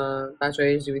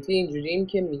بچه‌های LGBT اینجوریم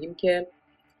که میگیم که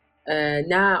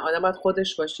نه آدم باید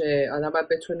خودش باشه، آدم باید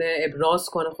بتونه ابراز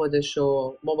کنه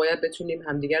خودشو، ما باید بتونیم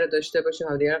همدیگه رو داشته باشیم،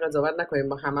 همدیگه رو قضاوت نکنیم.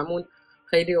 ما هممون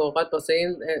خیلی اوقات واسه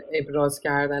این ابراز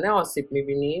کردن آسیب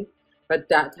میبینیم و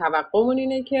توقعمون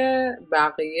اینه که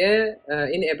بقیه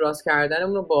این ابراز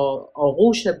کردنمون رو با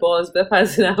آغوش باز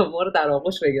بپذیرن و ما رو در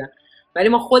آغوش بگیرن، ولی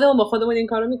ما خودمون با خودمون این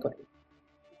کارو میکنیم.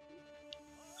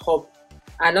 خب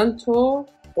الان تو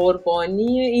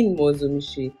قربانی این موضوع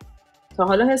میشی. تا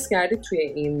حالا حس کردی توی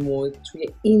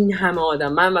این همه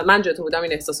آدم، من جای تو بودم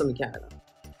این احساسو میکردم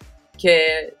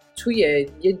که توی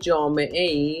یه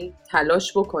جامعه‌ای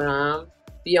تلاش بکنم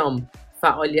بیام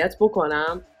فعالیت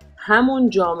بکنم همون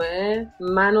جامعه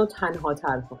منو تنها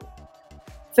تر کنه.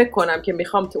 فکر کنم که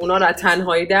میخوام اونا رو از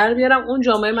تنهایی در بیارم، اون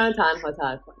جامعه منو تنها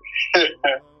تر کنه.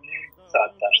 100%.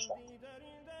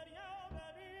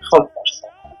 خب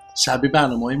شبیه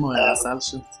برنامه‌های ماه عسل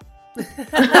شد.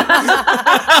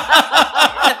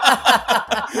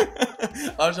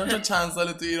 آرژان چون چند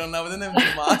سال تو ایران نبوده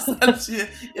نمیدونی ماه عسل چیه.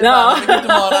 یه برنامه که تو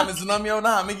ماه رمضونا میاد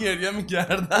همه گریه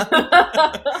میکردن. نه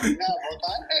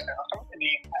واقعا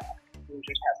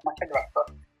اینجوری هست. من خیلی وقتا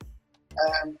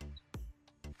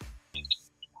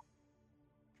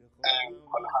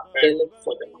حالا هم به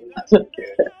خودمون هست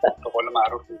که به قول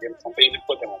معروف میگه مثلا بین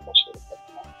خودمون باشه.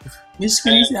 هیچ که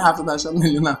نیست 70-80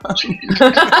 میلیون نفر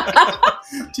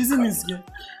چیزی نیست که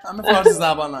همه فارسی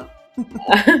زبانن.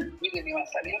 میدونی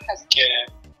مسئله این هست که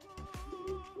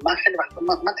من خیلی وقت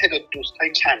من تعداد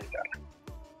دوستای کمی دارم.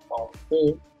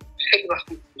 خیلی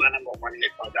وقت منم به عنوان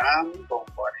یک آدم به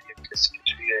عنوان یک کسی که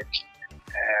توی یک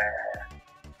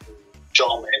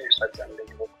جامعه میخواد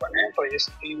زندگی بکنه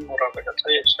بایستی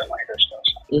مراقبت‌های اجتماعی داشته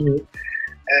باشم.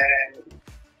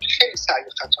 خیلی سعی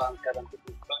خطا هم کردم که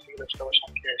دوستانی داشته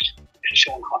باشم که پیش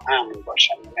اونها امن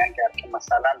باشم. یعنی اگر که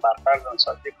مثلا برفرض اون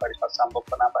ساعت یه کاری خواستم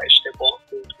بکنم و اشتباه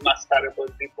بود، مسخره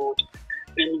بازی بود،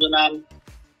 نمیدونم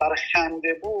برای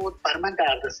خنده بود، برای من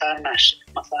دردسر نشه.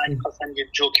 مثلا اگه خواستم یه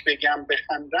جوک بگم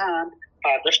بخندم،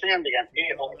 فرداش نگم بگم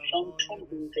ای آرشان چون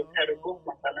اون جوکر گفت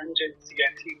مثلا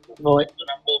جنسیتی بود،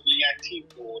 نمیدونم قومیتی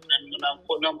بود، نمیدونم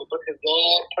فلان بود.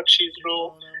 هزار تا چیز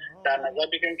رو در نظر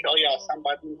بگیریم که آیا اصلا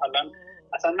باید این حالا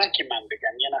اصلا نه که من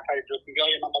بگم یه نفر جوک میگه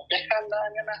آیا من باید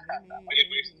بخندم یا نخندم، آیا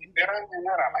بایستی برم یا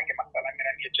نرم، اگه مثلا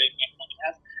میرم یه جایی مهمونی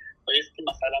هست بایستی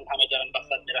مثلا همه دارن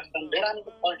وسط میرفتن برم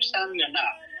باشم یا نه،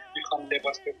 میخوام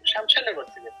لباس بپوشم چه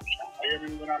لباسی بپوشم، آیا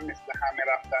نمیدونم مثل همه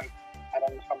رفتن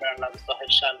الان میخوام برم لب ساحل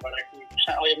شلوارک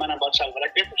میپوشم، آیا منم باید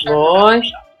شلوارک بپوشم.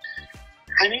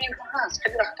 همین اینها هست.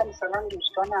 خیلی وقتا مثلا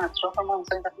دوستان اطراف من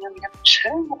مثلا میگن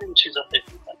چرا این چیزا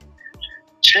فکر میکنم،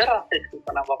 چرا فکر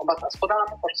میکنم، واقعا بعد از خودم هم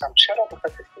میپرسم چرا،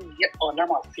 بخاطر اینکه یه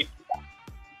عالم آسیب دیدم.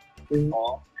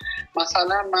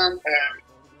 مثلا من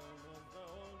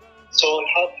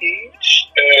سالها پیش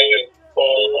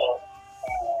با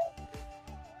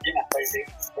یه نفری دیدم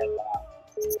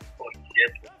ترکیه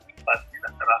بود، بعد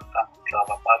میرسه رفتم اونجا و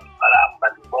بعد برای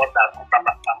اولین بار در عمرم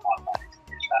رفتم مارماریس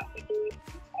یه شهر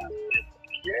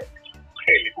ترکیه.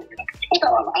 خیلی خوبیدم. خودم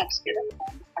هم عکس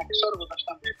گرفتم، عکس‌ها رو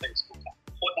گذاشتم روی فیسبوکم.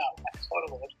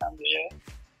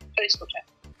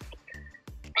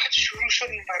 بعد شروع شد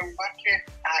این برونور که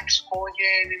عکس‌های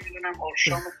نمیدونم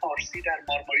آرشام فارسی در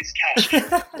مارماریس کشف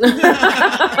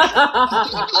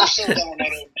داشتم اونا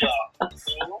رو اونجا.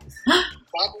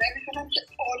 بعد نمیدونم که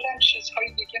عالم چیزهای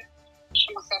دیگه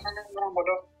که مثلا نمیدونم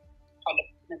حالا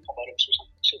نمیخوام وارد بشم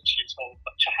چه چیزها و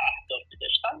چه اهدافی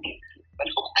داشتم،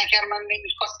 ولی خب اگر من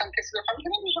نمیخواستم کسی بفهمه که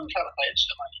نمیشم شبکه‌های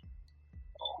اجتماعی.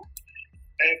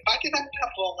 بعد دیدم که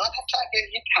واقعا حتی اگر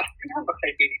یه تصمیم هم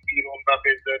بخوای بری بیرون و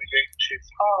بذاری به این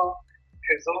چیزها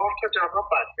 1000 تا جواب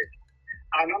باید بدی.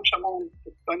 الان شما اون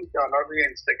دوستانی که الان روی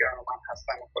اینستاگرام من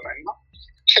هستن و فلان اینا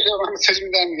خیلی به من مسیج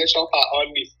میدن میگه شما فعال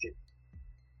نیستی.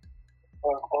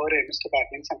 آره مثل بعد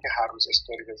نیستم که هر روز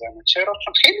استوری بزنم. چرا؟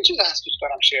 چون خیلی چیز هست دوست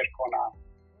دارم شیر کنم،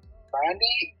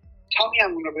 ولی تا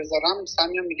میام اونو بذارم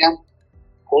سمیام میگم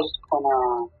پست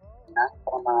کنم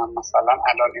نکنم. مثلا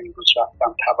الان امروز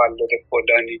رفتم تولد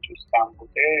فلانی دوستم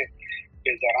بوده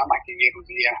بذارم، اگه یه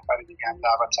روزی یه نفر دیگه هم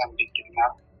دعوتم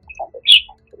بگیرم مثلا بهش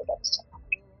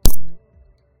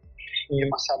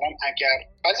مثلا اگر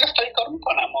بعضی وقتا این کار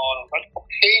میکنم ولی خب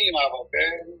خیلی مواقع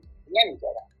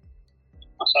نمیذارم.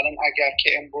 مثلا اگر که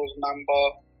امروز من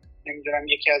با نمیدونم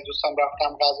یکی از دوستان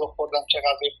رفتم غذا خوردم چه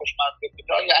غذای خوشمزه بود،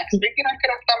 یا عکس بگیرم که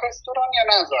رفتم رستوران یا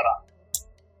نذارم.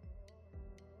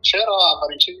 چرا؟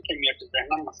 اولین چیزی که میاد تو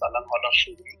ذهنم مثلا حالا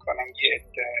شروع میکنم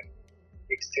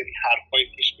یک سری حرفای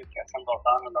پیش میاد که اصلا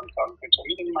واقعا آدم کار میکنه. تو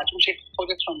میدونی مجموع شکل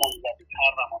خودت رو منضبط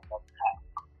تر و منضبط تر.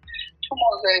 تو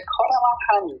موضوع کارم هم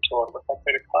همینطور. به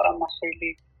خاطر کارم من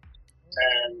خیلی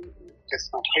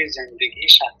قسمت های زندگی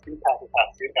شخصی تحت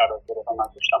تاثیر قرار گرفتم. من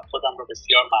داشتم خودم رو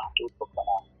بسیار محدود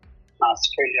بکنم. من از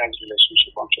خیلی از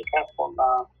ریلیشنشیپام شکست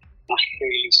خوردم. من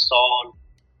خیلی سال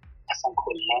اصلا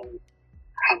کلا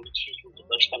همه چیز رو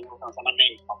داشتم. مثلا من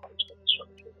نمیخوام باید شده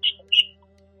داشته باشم،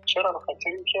 چرا؟ به خاطر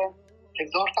اینکه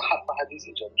هزار تا حرف و حدیث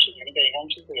ایجاد میشه. یعنی دقیقاً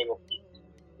چیزی رو گفتی.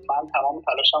 من تمام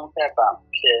تلاشمو کردم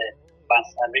که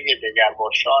مسئله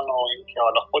دگرباشان و اینکه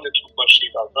حالا خودتون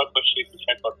باشید، آزاد باشید،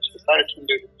 میخواید با پسرتون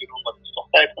برید بیرون، با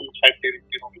دخترتون میخواید برید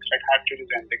بیرون، میخواید هر جوری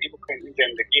زندگی بکنید، این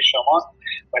زندگی شماست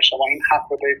و شما این حق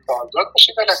رو دارید که آزاد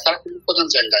باشید، ولی از طرف خودم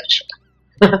زندانی شدم.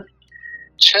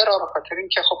 چرا؟ به خاطر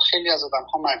اینکه خب خیلی از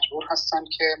آدم‌ها مجبور هستن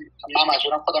که من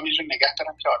مجبورم خودم یه جور نگه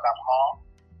دارم که آدم‌ها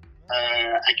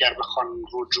اگر بخوان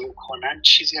رجوع کنن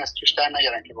چیزی از توش در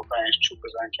نیارن که بکننش چوب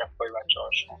بزنن کفای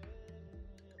بچه‌هاشون.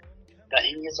 و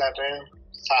این یه ذره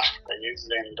سخته، یه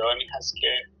زندانی هست که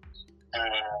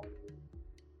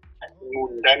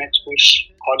موندن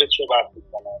توش حالت رو بد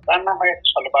میکنه. در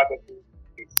نهایتش حالا بعد از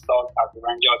 20 سال تقریبا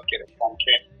یاد گرفتم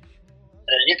که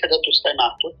یه تعداد دوستای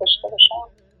محدود داشته باشم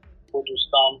و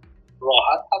دوستام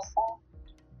راحت هستم.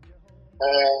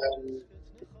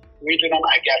 میدونم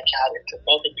اگر که هر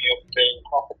اتفاقی بیفته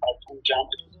اینها خب از اون جمع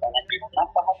دوستانه بیرون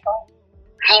نخواهد.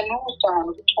 هنوز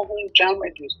تو اون جمع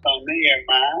دوستانه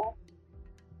من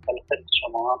حالا خیلی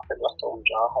شما هم خیلی وقت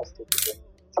اونجا هستید دیگه،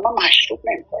 مثلا من مشروب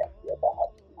نمی‌خورم یا باید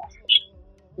مست باشم.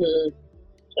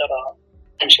 چرا؟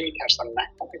 همیشه میترسم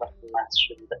نکنی وقتی مست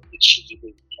شدی و یه چیزی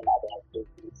بگی که نباید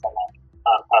بگی، مثلا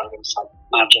فرق مثلا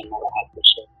مرجع نراحت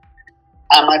بشه.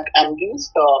 عمدی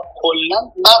نیست تا کلا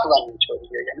مغزم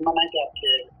اینطوریه. یعنی من اگر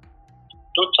که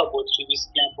 2 تا بطری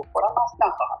ویسکی هم بخورم مست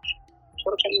نخواهم شد،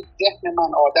 چرا که این ذهن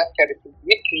من عادت کرده که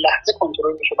یک لحظه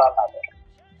کنترلشو بر نداره.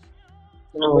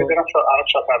 میدونم شو عرب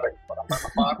شاطر بگیرم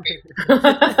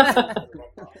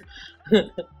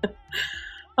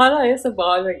حالا یه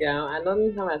سوال بگم.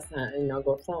 الان هم از اینا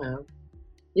گفتم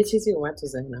یه چیزی اومد تو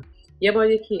ذهنم. یه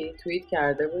بار یکی توییت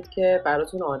کرده بود که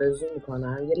براتون آرزو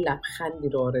میکنم یه لبخندی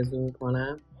رو آرزو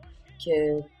میکنم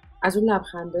که از اون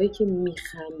لبخندایی که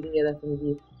میخندی یه دفعه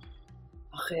میگی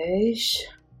آخیش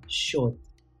شد.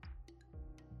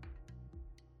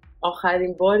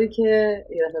 آخرین باری که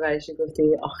یه دفعه برایشی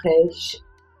گفتی آخیش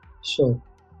شد،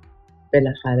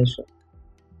 بالاخره شد.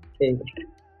 خیلی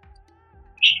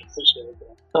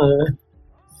آره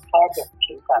هر دفعه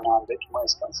که پناهنده که ما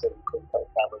اسپانسر میکنیم باید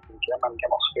پرواز میکنم من میگم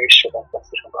آخیش شدم،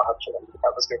 دستشون راحت شدم دیگه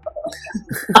پرواز بکنم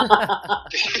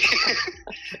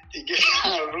دیگه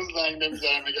هر روز زنگ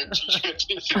نمیزنم میگم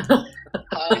چی شد.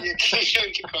 هر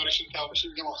یکیشون که کارشون تماشی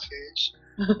میگم آخیش،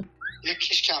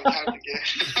 یکیش کمتر دیگه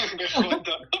به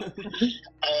خدا.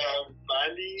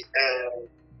 ولی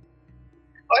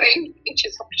آره این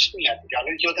چیزها پیش میاد دیگه.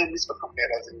 الان یادم نیست بخوام غیر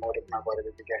از این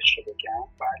موارد دیگه‌اش رو بگم.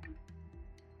 ولی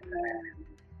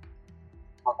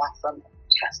ما بحثا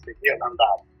خستگی الان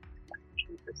در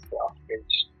بسیار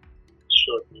خیش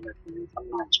شد. مثلا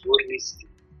مجبور نیستی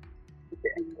که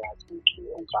اینقدر که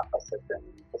اون قفصه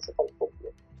بمونی. بسیار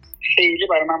خوبیه. خیلی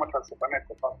برای من متاسفانه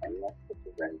اتفاق نمیفته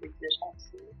تو زندگی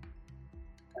شخصی.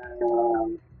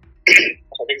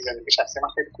 خیلی زندگی شخصی من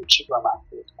خیلی کوچیک و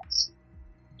محدود هست.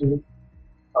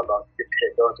 حالا به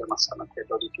تعداد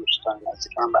دوستان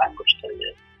نزدیک من به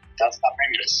انگشتای دستم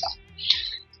نمیرسم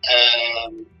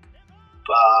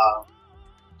و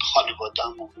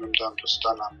خانواده‌ام و نمیدونم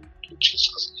دوستانم این چیز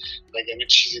هست و یعنی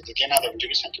چیز دیگه ندارم. اینجا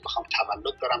نیستم که بخوام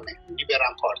تولد برم، مهمونی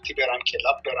برم، پارتی برم،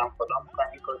 کلاب برم، فلان بکنم.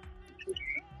 این کار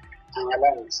اینجوری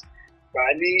عملا نیست.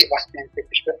 ولی وقتی این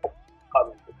فکرش بخوام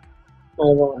کار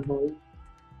میکنم.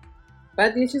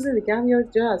 بعد یه چیز دیگه هم یه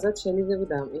جا ازت شنیده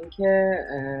بودم، این که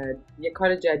یه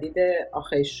کار جدید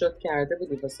آخیش شد کرده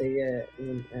بودی واسه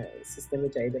این سیستم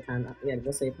جدید یعنی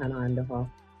واسه پناهنده ها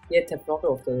یه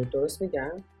اتفاق افتاده، درست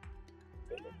میگم؟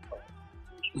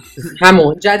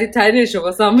 همون جدیدترینش رو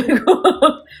واسه هم بگو.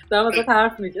 دارم ازت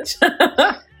حرف میگش.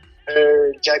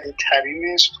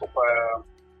 جدیدترینش خب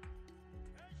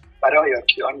برای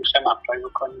آیارکیان میخوایم اپلای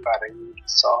بکنیم برای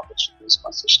صاحب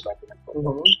اسپانسرشیپ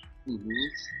بگیریم.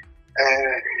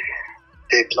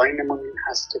 ددلاینمون این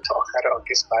هست که تا آخر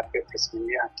آگوست بعد بفرستیم.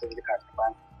 یه هفته دیگه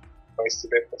تقریبا بایستی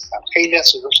بفرستم. خیلی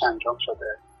از چیزاش انجام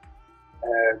شده.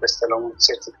 به اصطلاح اون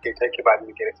سرتیفیکیتایی که بعد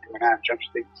میگرفتیم اون انجام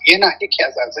شده. یکی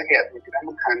از اعضای هیئت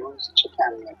مدیرمون هنوز چک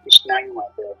امنیتیش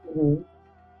نیومده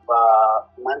و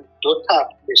من 2 تا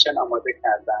اپلیکیشن آماده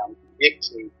کردم،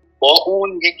 یکی با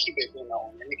اون یکی بدون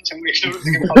اون. یعنی که چون یه روز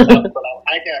دیگه میخوام ثبت کنم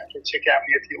اگر که چک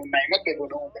امنیتی اون نیومد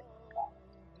بدون اون بکنم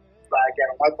و اگر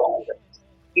اومد با اون بکنم.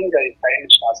 این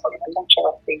جدیدترینش هست. حالا نمیدونم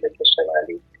چقدر پیدا کشه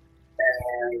ولی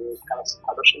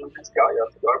تلاشمون هست که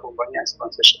آیاتگار به عنوان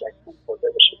اسپانسرشیپ اکتون خورده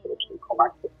بشه که بتونیم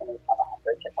کمک بکنیم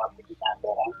پناهنده‌ای که قبلی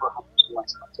ندارن رو هم بتونیم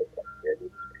اسپانسر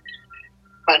کنیم.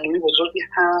 برنامه بزرگی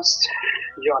هست،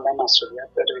 یه عالم مسئولیت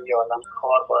داره، یه عالم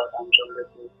کار باید انجام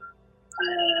بدیم.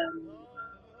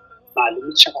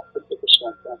 معلومی چقدر خود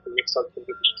بکشیم که 1 سال طول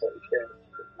بیشتری که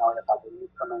نهایت قبول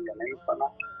میکنن یا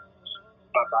نمیکنن.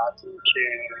 و بعد اینکه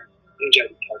این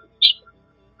جدیدتر میشه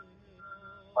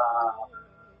و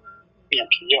میگم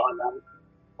که یه آدم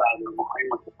برنامه‌های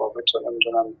متفاوت رو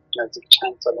نمی‌دونم نزدیک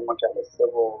چند سال ما جلسه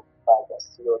و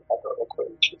بررسی و تدارک و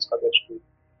این چیزها داشتیم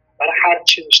برای هر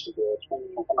چیزش دیگه، چون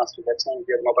موقع مسئولیت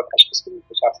نمیگیر ما با تشخیص بدیم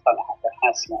که شخص تنها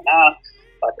هست یا نه،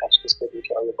 باید تشخیص بدیم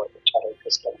که آیا باید چرای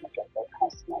کسکار مجدد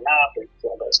هست یا نه، به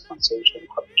احتیال اسپانسرش رو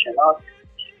میخواد کنار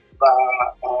و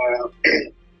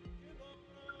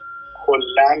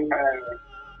کلن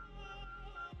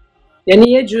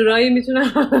یعنی یه جورایی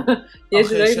میتونم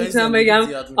بگم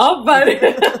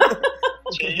آفرین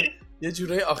یه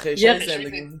جورایی آخرش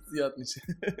زندگی زیاد میشه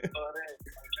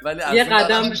ولی یه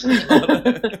قدم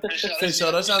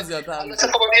فشاراش هم زیادتر میشه.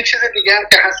 خب یه چیز دیگه هم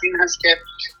که هست این هست که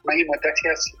من یه مدتی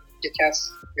هست یکی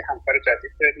از یه همکار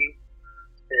جدید داریم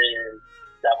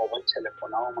جوابای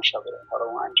تلفن‌ها و مشاوره‌ها رو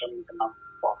انجام میدم. من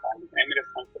واقعا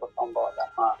نمیرسم که بخوام با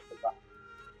آدم‌ها حرف بزنم.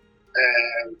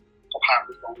 خب هر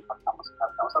روز با اون تماس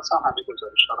گرفتم مثلا همین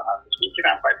گزارش‌ها رو هر روز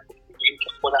میگیرم ولی میگیم که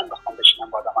خودم بخوام بشینم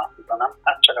با آدم حرف بزنم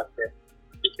هر چقدر که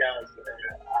یکی از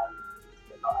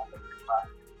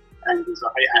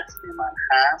انگیزه‌های اصلی من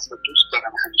هست و دوست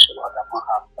دارم همیشه با آدم‌ها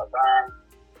حرف بزنم،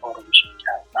 آرومشون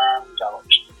کردم،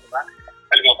 جوابشون دادم،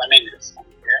 ولی واقعا نمیرسم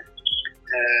دیگه.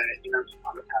 این هم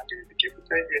حالا تغییر دیگه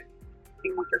بوده.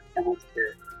 این مدت هست که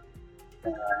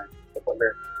به قول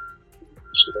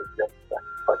شیرازی هست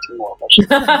خاطی موقع شد.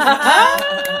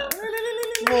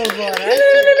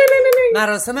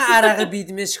 مراسم عرق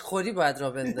بیدمشک خوری باید را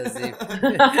بندازیم.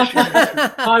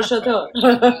 پارشاتور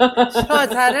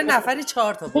شاتره نفری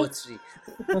 4 تا بطری.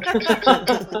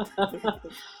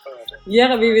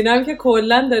 یه میبینم که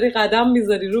کلن داری قدم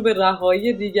میذاری رو به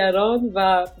رهایی دیگران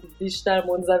و بیشتر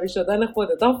منزوی شدن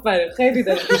خودت. آفرین خیلی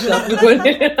داری پیشرفت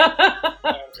میکنی.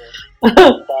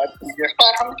 بعد دیگه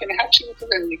فرهم کنی هر چیزی تو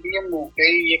زندگی یه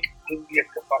موقعی یک روزی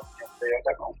اتفاق میفته یا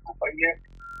در اون موقعی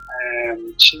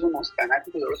چیز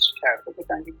مستندی که درست کرده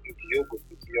بودن یه ویدیو بود،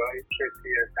 ویدیوهایی که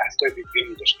توی دستای ویدیو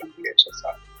میذاشتن توی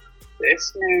HSR به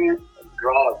اسم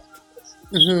راز.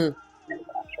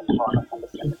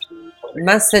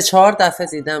 من 3-4 دفعه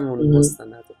دیدم اون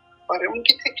مستند. آره اون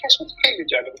که تکش خیلی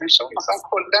جالب میشه. مثلا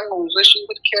کلا موضوعش این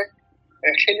بود که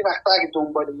خیلی وقتا اگه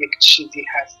دنبال یک چیزی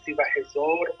هستی و 1000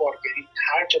 بار برید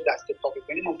هر جا دست پا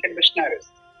بزنی ممکنه بهش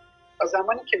نرسی و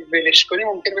زمانی که ولش کنی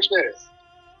ممکنه بهش برسی.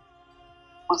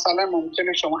 مثلا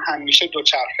ممکنه شما همیشه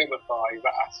دوچرخه بخوای و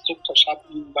از صبح تا شب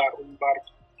این بر اون بر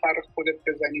سر خودت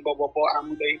بزنی با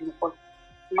عمودایی میخواد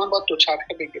من باید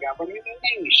دوچرخه بگیرم و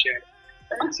نمیشه.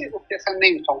 من سیه گفتی اصلا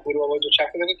نمیتونم گروه با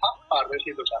دوچرخه بگیرم تا فرداش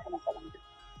یه دوچرخه مثلا بگیرم.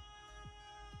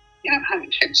 این هم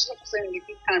همین خیلی چیزا تو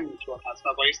زندگی همینطور هست و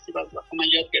بایستی بعض وقتا من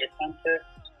یاد گرفتم که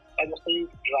بعض وقتا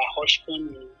رهاش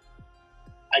کنی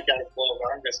اگر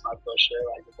واقعا قسمت باشه و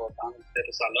اگر واقعا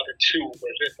در صلاح تیم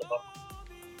باشه اتفاق.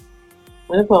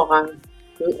 واقعا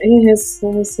این حس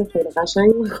خیلی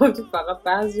قشنگ میگفت. فقط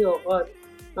بعضی اوقات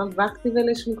من وقتی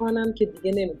ولش میکنم که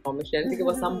دیگه نمیخوامش، یعنی دیگه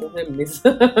واسم مهم نیست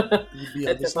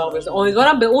اتفاق بشه.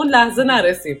 امیدوارم به اون لحظه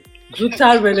نرسیم،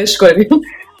 زودتر ولش کنیم.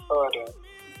 آره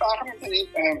برای میدونید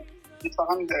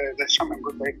اتفاقا داشتم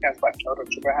امروز با یکی از بچه‌ها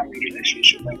راجع به همین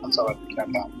ریلیشنشیپ صحبت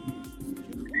می‌کردم.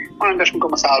 من داشتم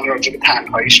میگم مثلا راجع به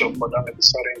تنهاییش و فلان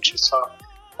بسیار این چیزها.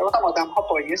 گفتم آدم‌ها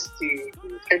بایستی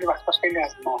خیلی وقتا خیلی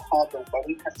از ماها دنبال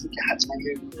این هستی که حتما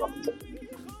یه رابطه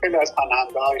خیلی از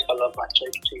پناهنده‌های حالا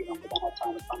بچه‌ای که توی ایران بودن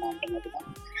حتما پناهنده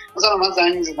نبودن. مثلا من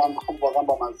زنگ می‌زدم خب واقعا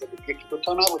با مزه بود، یکی دو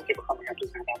تا نبود که بخوام بگم تو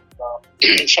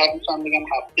ذهنم شاید میتونم بگم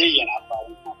هفته یه نفر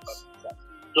می‌زنم.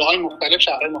 جاهای مختلف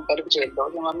شهرهای مختلف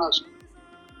جلده‌های من نشد.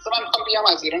 مثلا من می‌خوام بیام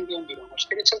از ایران بیام بیرون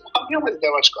مشکلی چه می‌خوام بیام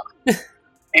ازدواج کنم.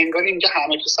 انگار اینجا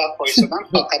همه تو صف وایسادن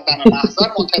تا قدم محضر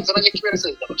منتظرن یکی برسه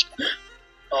ازدواج کنه.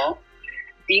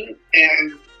 این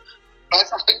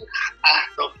بعضی وقتا این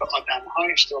اهداف آدم‌ها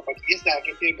اشتباه باید یه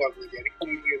ذره توی بازنگری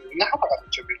کنید نه فقط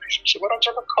راجع به ریلیشنشیپ،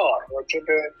 راجع به کار، راجع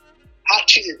به هر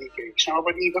چیز دیگه شما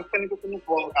باید نگاه کنید ببینید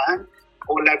واقعا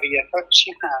اولویتات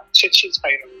چی هست، چه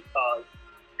چیزهایی رو می‌خوای،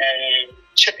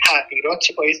 چه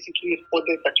تغییراتی بایستی توی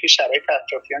خودت و توی شرایط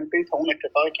اطرافیان ببینید تا اون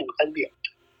اتفاقی که می‌خوای بیاد.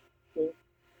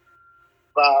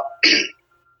 و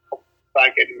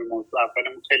برگردیم به موضوع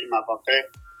اولمون خیلی مواقع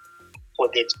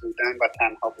خودت بودن و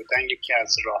تنها بودن یکی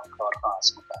از راهکارها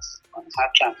هست. متاسفانه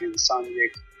هرچند انسان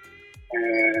یک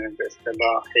به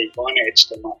اصطلاح حیوان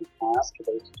اجتماعی هست که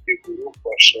باید توی گروه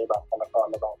باشه و حالا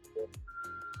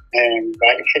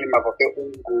ولی خیلی مواقع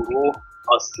اون گروه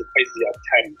آسیب‌های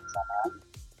زیادتری میزنن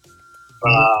و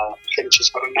خیلی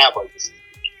چیزها رو نبایستی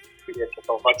توی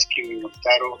اتفاقاتی که میفته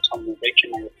رو تا موقعی که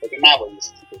نیفتاده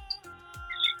نبایستی بود.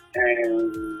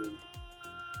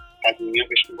 قدیمی ها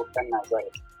بهش میگفتن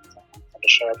نظرت،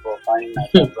 شاید واقعا این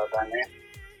نظر زدنه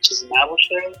چیزی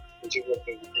نباشه، چیزی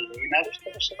علمی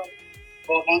نداشته باشه،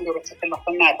 واقعا درسته که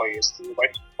مثلا نبایستی،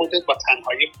 باید خودت با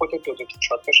تنهایی خودت دو تا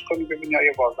چارتاش کنی ببینی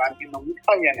آیا واقعا اینو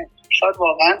میخوای یا نه. شاید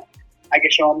واقعا اگه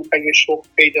شما میخوای یه شغل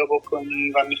پیدا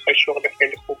بکنی و میخوای شغل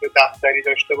خیلی خوب دفتری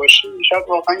داشته باشی، شاید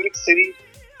واقعا یک سری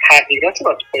تغییراتی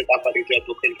باید خودت اول ایجاد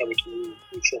بکنی تا بتونی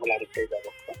این شغل رو پیدا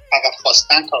بکنی. فقط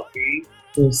خواستن کافی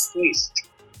نیست.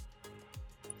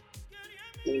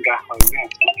 این رهایی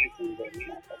اصلا زندانی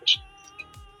اولش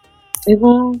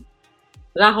ایوا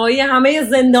رهایی همه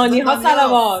زندانی ها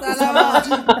صلوات.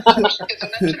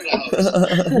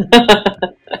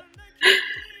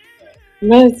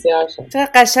 مرسی آشان، چه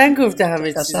قشنگ گفته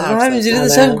همه چیز. همینجوری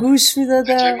داشتم گوش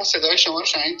میدادم. ما صدای شما رو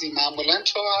شنیدیم. معمولا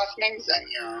تو حرف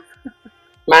نمیزنی ها.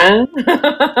 من؟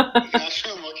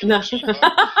 نه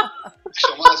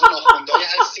شما از اون آخوندهایی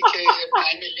هستی که 5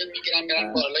 میلیون میگیرن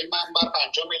میرن بالای منبر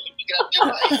 50 میلیون میگیرن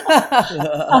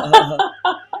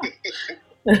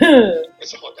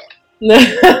مثل خودم.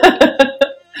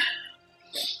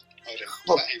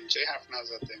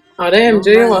 آره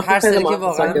امجای هر سری که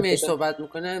واقعا میش صحبت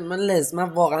میکنه من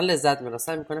واقعا لذت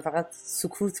میرسم میکنه، فقط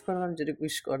سکوت کنم همینجوری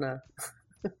گوش کنم.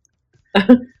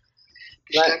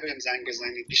 بیشتر بهم زنگ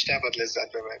بزنید، بیشتر باید لذت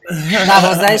ببرید.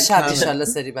 12 شب انشالله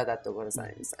سری بعد دوباره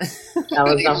زنگ بزنید.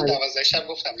 12 شب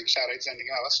گفتم دیگه شرایط زندگی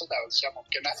عوض شد، 12 شب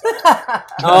ممکن نشه.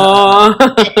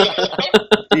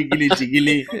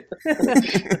 جیگیلی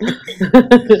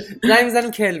زنگ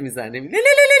میزنیم کل میزنیم. نه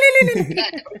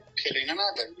کل اینا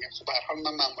نداریم. خب به هر حال من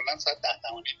معمولا ساعت 10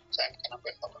 سعی میکنم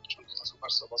بخوابم چون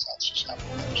صبح ساعت 6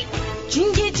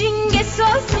 جینگ جینگ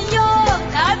ساز میاد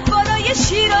از بالای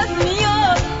شیراز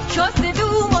میاد، شاست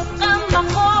دوم از غم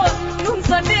مخواد نون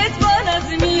سرت باز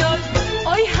میاد.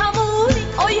 آی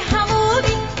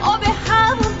همونی آب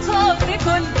همون تازه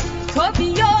کن تا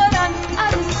بیارن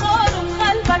عروس خانم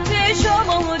خلوتش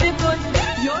آماده کن.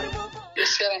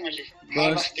 بسیار عملی.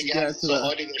 هر وقت دیگه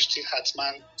سوالی داشتید حتما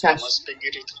تماس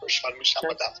بگیرید، خوشحال میشم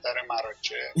با دفتر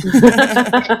مراجع.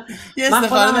 یه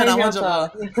استفاده منم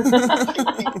آجا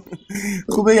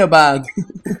خوبه یا بد؟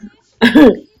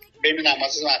 بین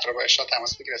نماز مطرب اشا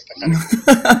تماس بگیر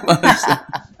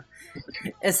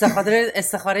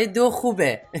استخاره 2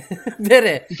 خوبه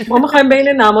بره. ما میخوایم بین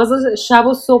نماز شب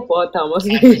و صبح با تماس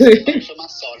بگیریم. من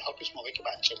سالها پیش موقعی که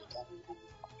بچه بودم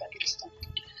دبیرستان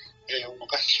اون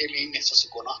موقع خیلی این احساس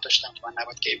گناه داشتم که من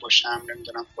نباید گی باشم،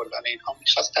 نمیدونم فلان اینها،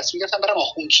 میخواست تصمیم گرفتم برم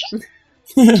آخوند شم.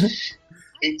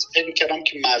 این فکر کردم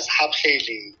که مذهب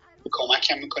خیلی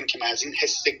کمکم میکنه که من از این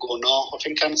حس گناه و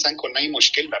فکر کردم مثلا کلا این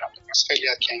مشکل برام نیست. خیلی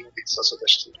از که این احساسو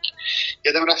داشتم.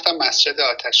 یادم رفتم مسجد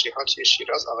آتشی‌ها توی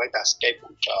شیراز، آقای دستگاه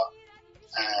اونجا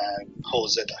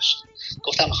حوزه داشت.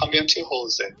 گفتم میخوام بیام توی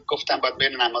حوزه. گفتم باید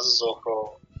بین نماز ظهر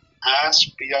و عصر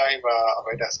بیای و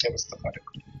آقای دستگاه استفاده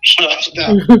کنی.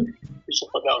 رفتم پیش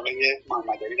خود آقای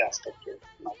محمدعلی دستگاه که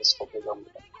مدرسه خوب بگم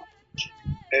بودم.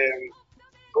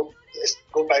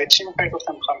 گفت برای چی میخوایی؟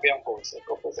 گفتم میخوام بیام حوزه.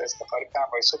 گفت حوزه استخاره کنم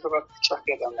وایسا تو بعد هیچ وقت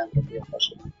یادم نمیاد بیام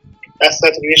باشم.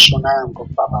 دستت روی شونه‌ام.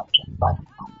 گفت بابا جان بعد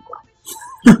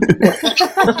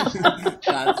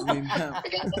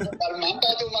برای من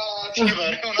بد اومد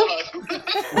برای اونا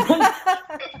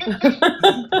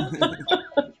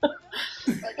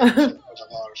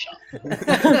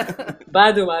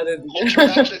بد اومده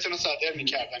دیگه. خودتون رو صادر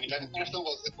میکردن. اینا میرفتن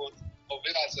قوه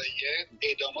قضاییه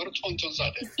اعداما رو تون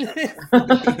صادر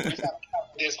میکردن.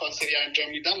 دیسپانسری انجام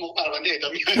میدم موقع پرونده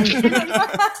اعدامی انجام میدم.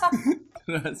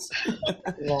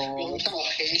 گفتم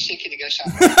خیلی شکی دیگه شد.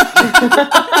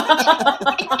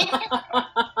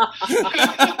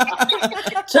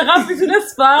 چقدر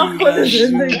میتونست فرق کنه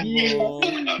زندگی.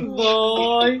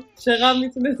 وای چقدر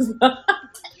میتونست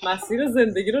مسیر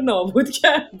زندگی رو نابود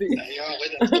کردی. یا آقای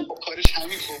دستگاه با کارش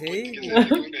همین خوب بود که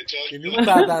زندگی نجات یعنی اون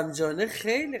بدم جانه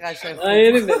خیلی قشنگ بود.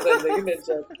 یعنی زندگی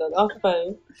نجات داد.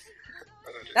 آفرین.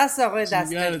 دست آقای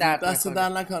دستگاه درد دست در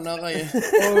نکن آقای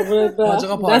حاج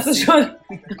آقا پارسی. دستشون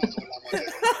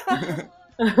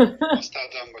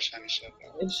مستعدم باشن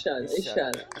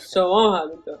انشالله. شما هم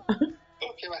همینطور.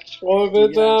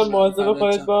 قربونتم، مواظب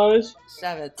خودت باش.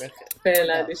 شبت بخیر.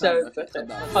 فعلا شبت بخیر.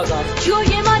 خدا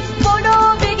جوی من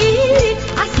بالا بگیری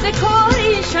اصل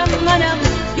کاریشم منم.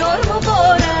 یار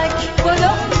مبارک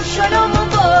بالا شلا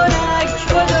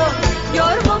مبارک بالا.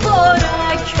 یار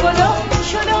مبارک بالا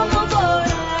شلا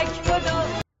مبارک بالا.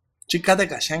 چقدر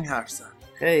قشنگ حرف زد.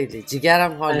 خیلی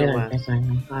جیگرم حال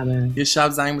اومد. یه شب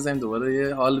زنگ بزنیم دوباره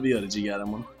یه حال بیاره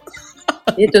جیگرمون.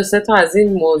 یه 2-3 تا از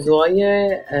این موضوعای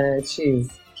چیز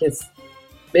که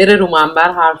بره رو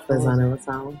منبر حرف بزنه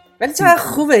مثلا. ولی چقدر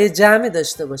خوبه یه جمعی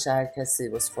داشته باشه هر کسی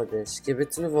واسه خودش که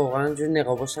بتونه واقعا جوری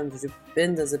نقاباش هم جوری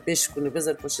بندازه بشکونه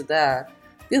بذاره پشت در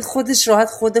بیاد خودش راحت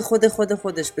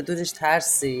خودش بدونش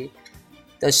ترسی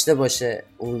داشته باشه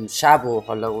اون شب و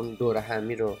حالا اون دور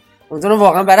همی رو. امیدوارم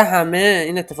واقعا برای همه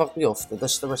این اتفاق بیفته،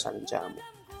 داشته باشن این جمعو.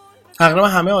 تقریبا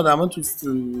همه آدما تو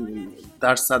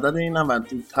در صدد اینن و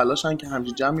تو تلاشن که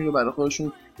همچین جمعی رو برای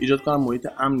خودشون ایجاد کنن، محیط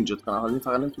امن ایجاد کنن. حالا این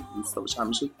فقط تو دوستا باشه،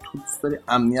 همیشه تو دوست داری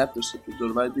امنیت داشته، تو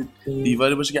دور و برت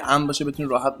دیواری باشه که امن باشه، بتونی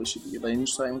راحت باشی دیگه. و اینو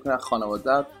سعی می‌کنی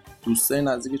خانواده‌ات، دوستای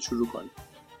نزدیک شروع کنی.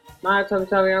 من حتی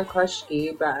میتونم بگم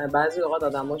کاشکی بعضی اوقات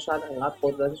آدم‌ها شاید انقدر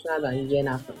قدرتش ندارن یه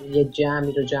نفر یه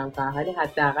جمعی رو جمع کنن، ولی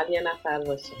حداقل یه نفر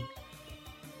باشه.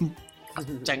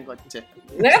 جنگاچه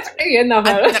نه یه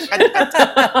نفر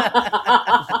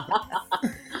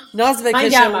ناز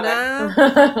بکشونم.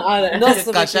 آره ناز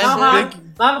بکشونم.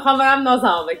 من میخوام برم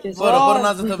نازمو بکشم. برو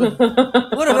نازتو بده.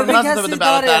 برو ببین کسی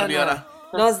داره بیارم.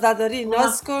 ناز نداری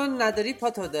ناز کن، نداری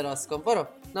پاتو دراز کن. برو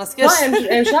ناز کش. ما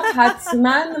امشب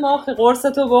حتما ما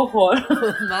قرصتو بخور.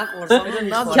 من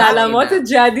قرصامو کلمات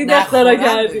جدید اختراع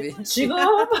کردی. چی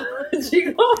گفت؟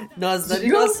 ناز داری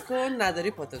ناز کن،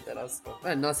 نداری پاتو دراز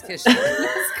کن. ناز کش.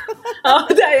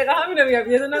 دقیقاً همینو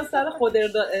میگم. یه دونه سر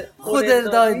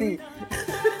خودردادی.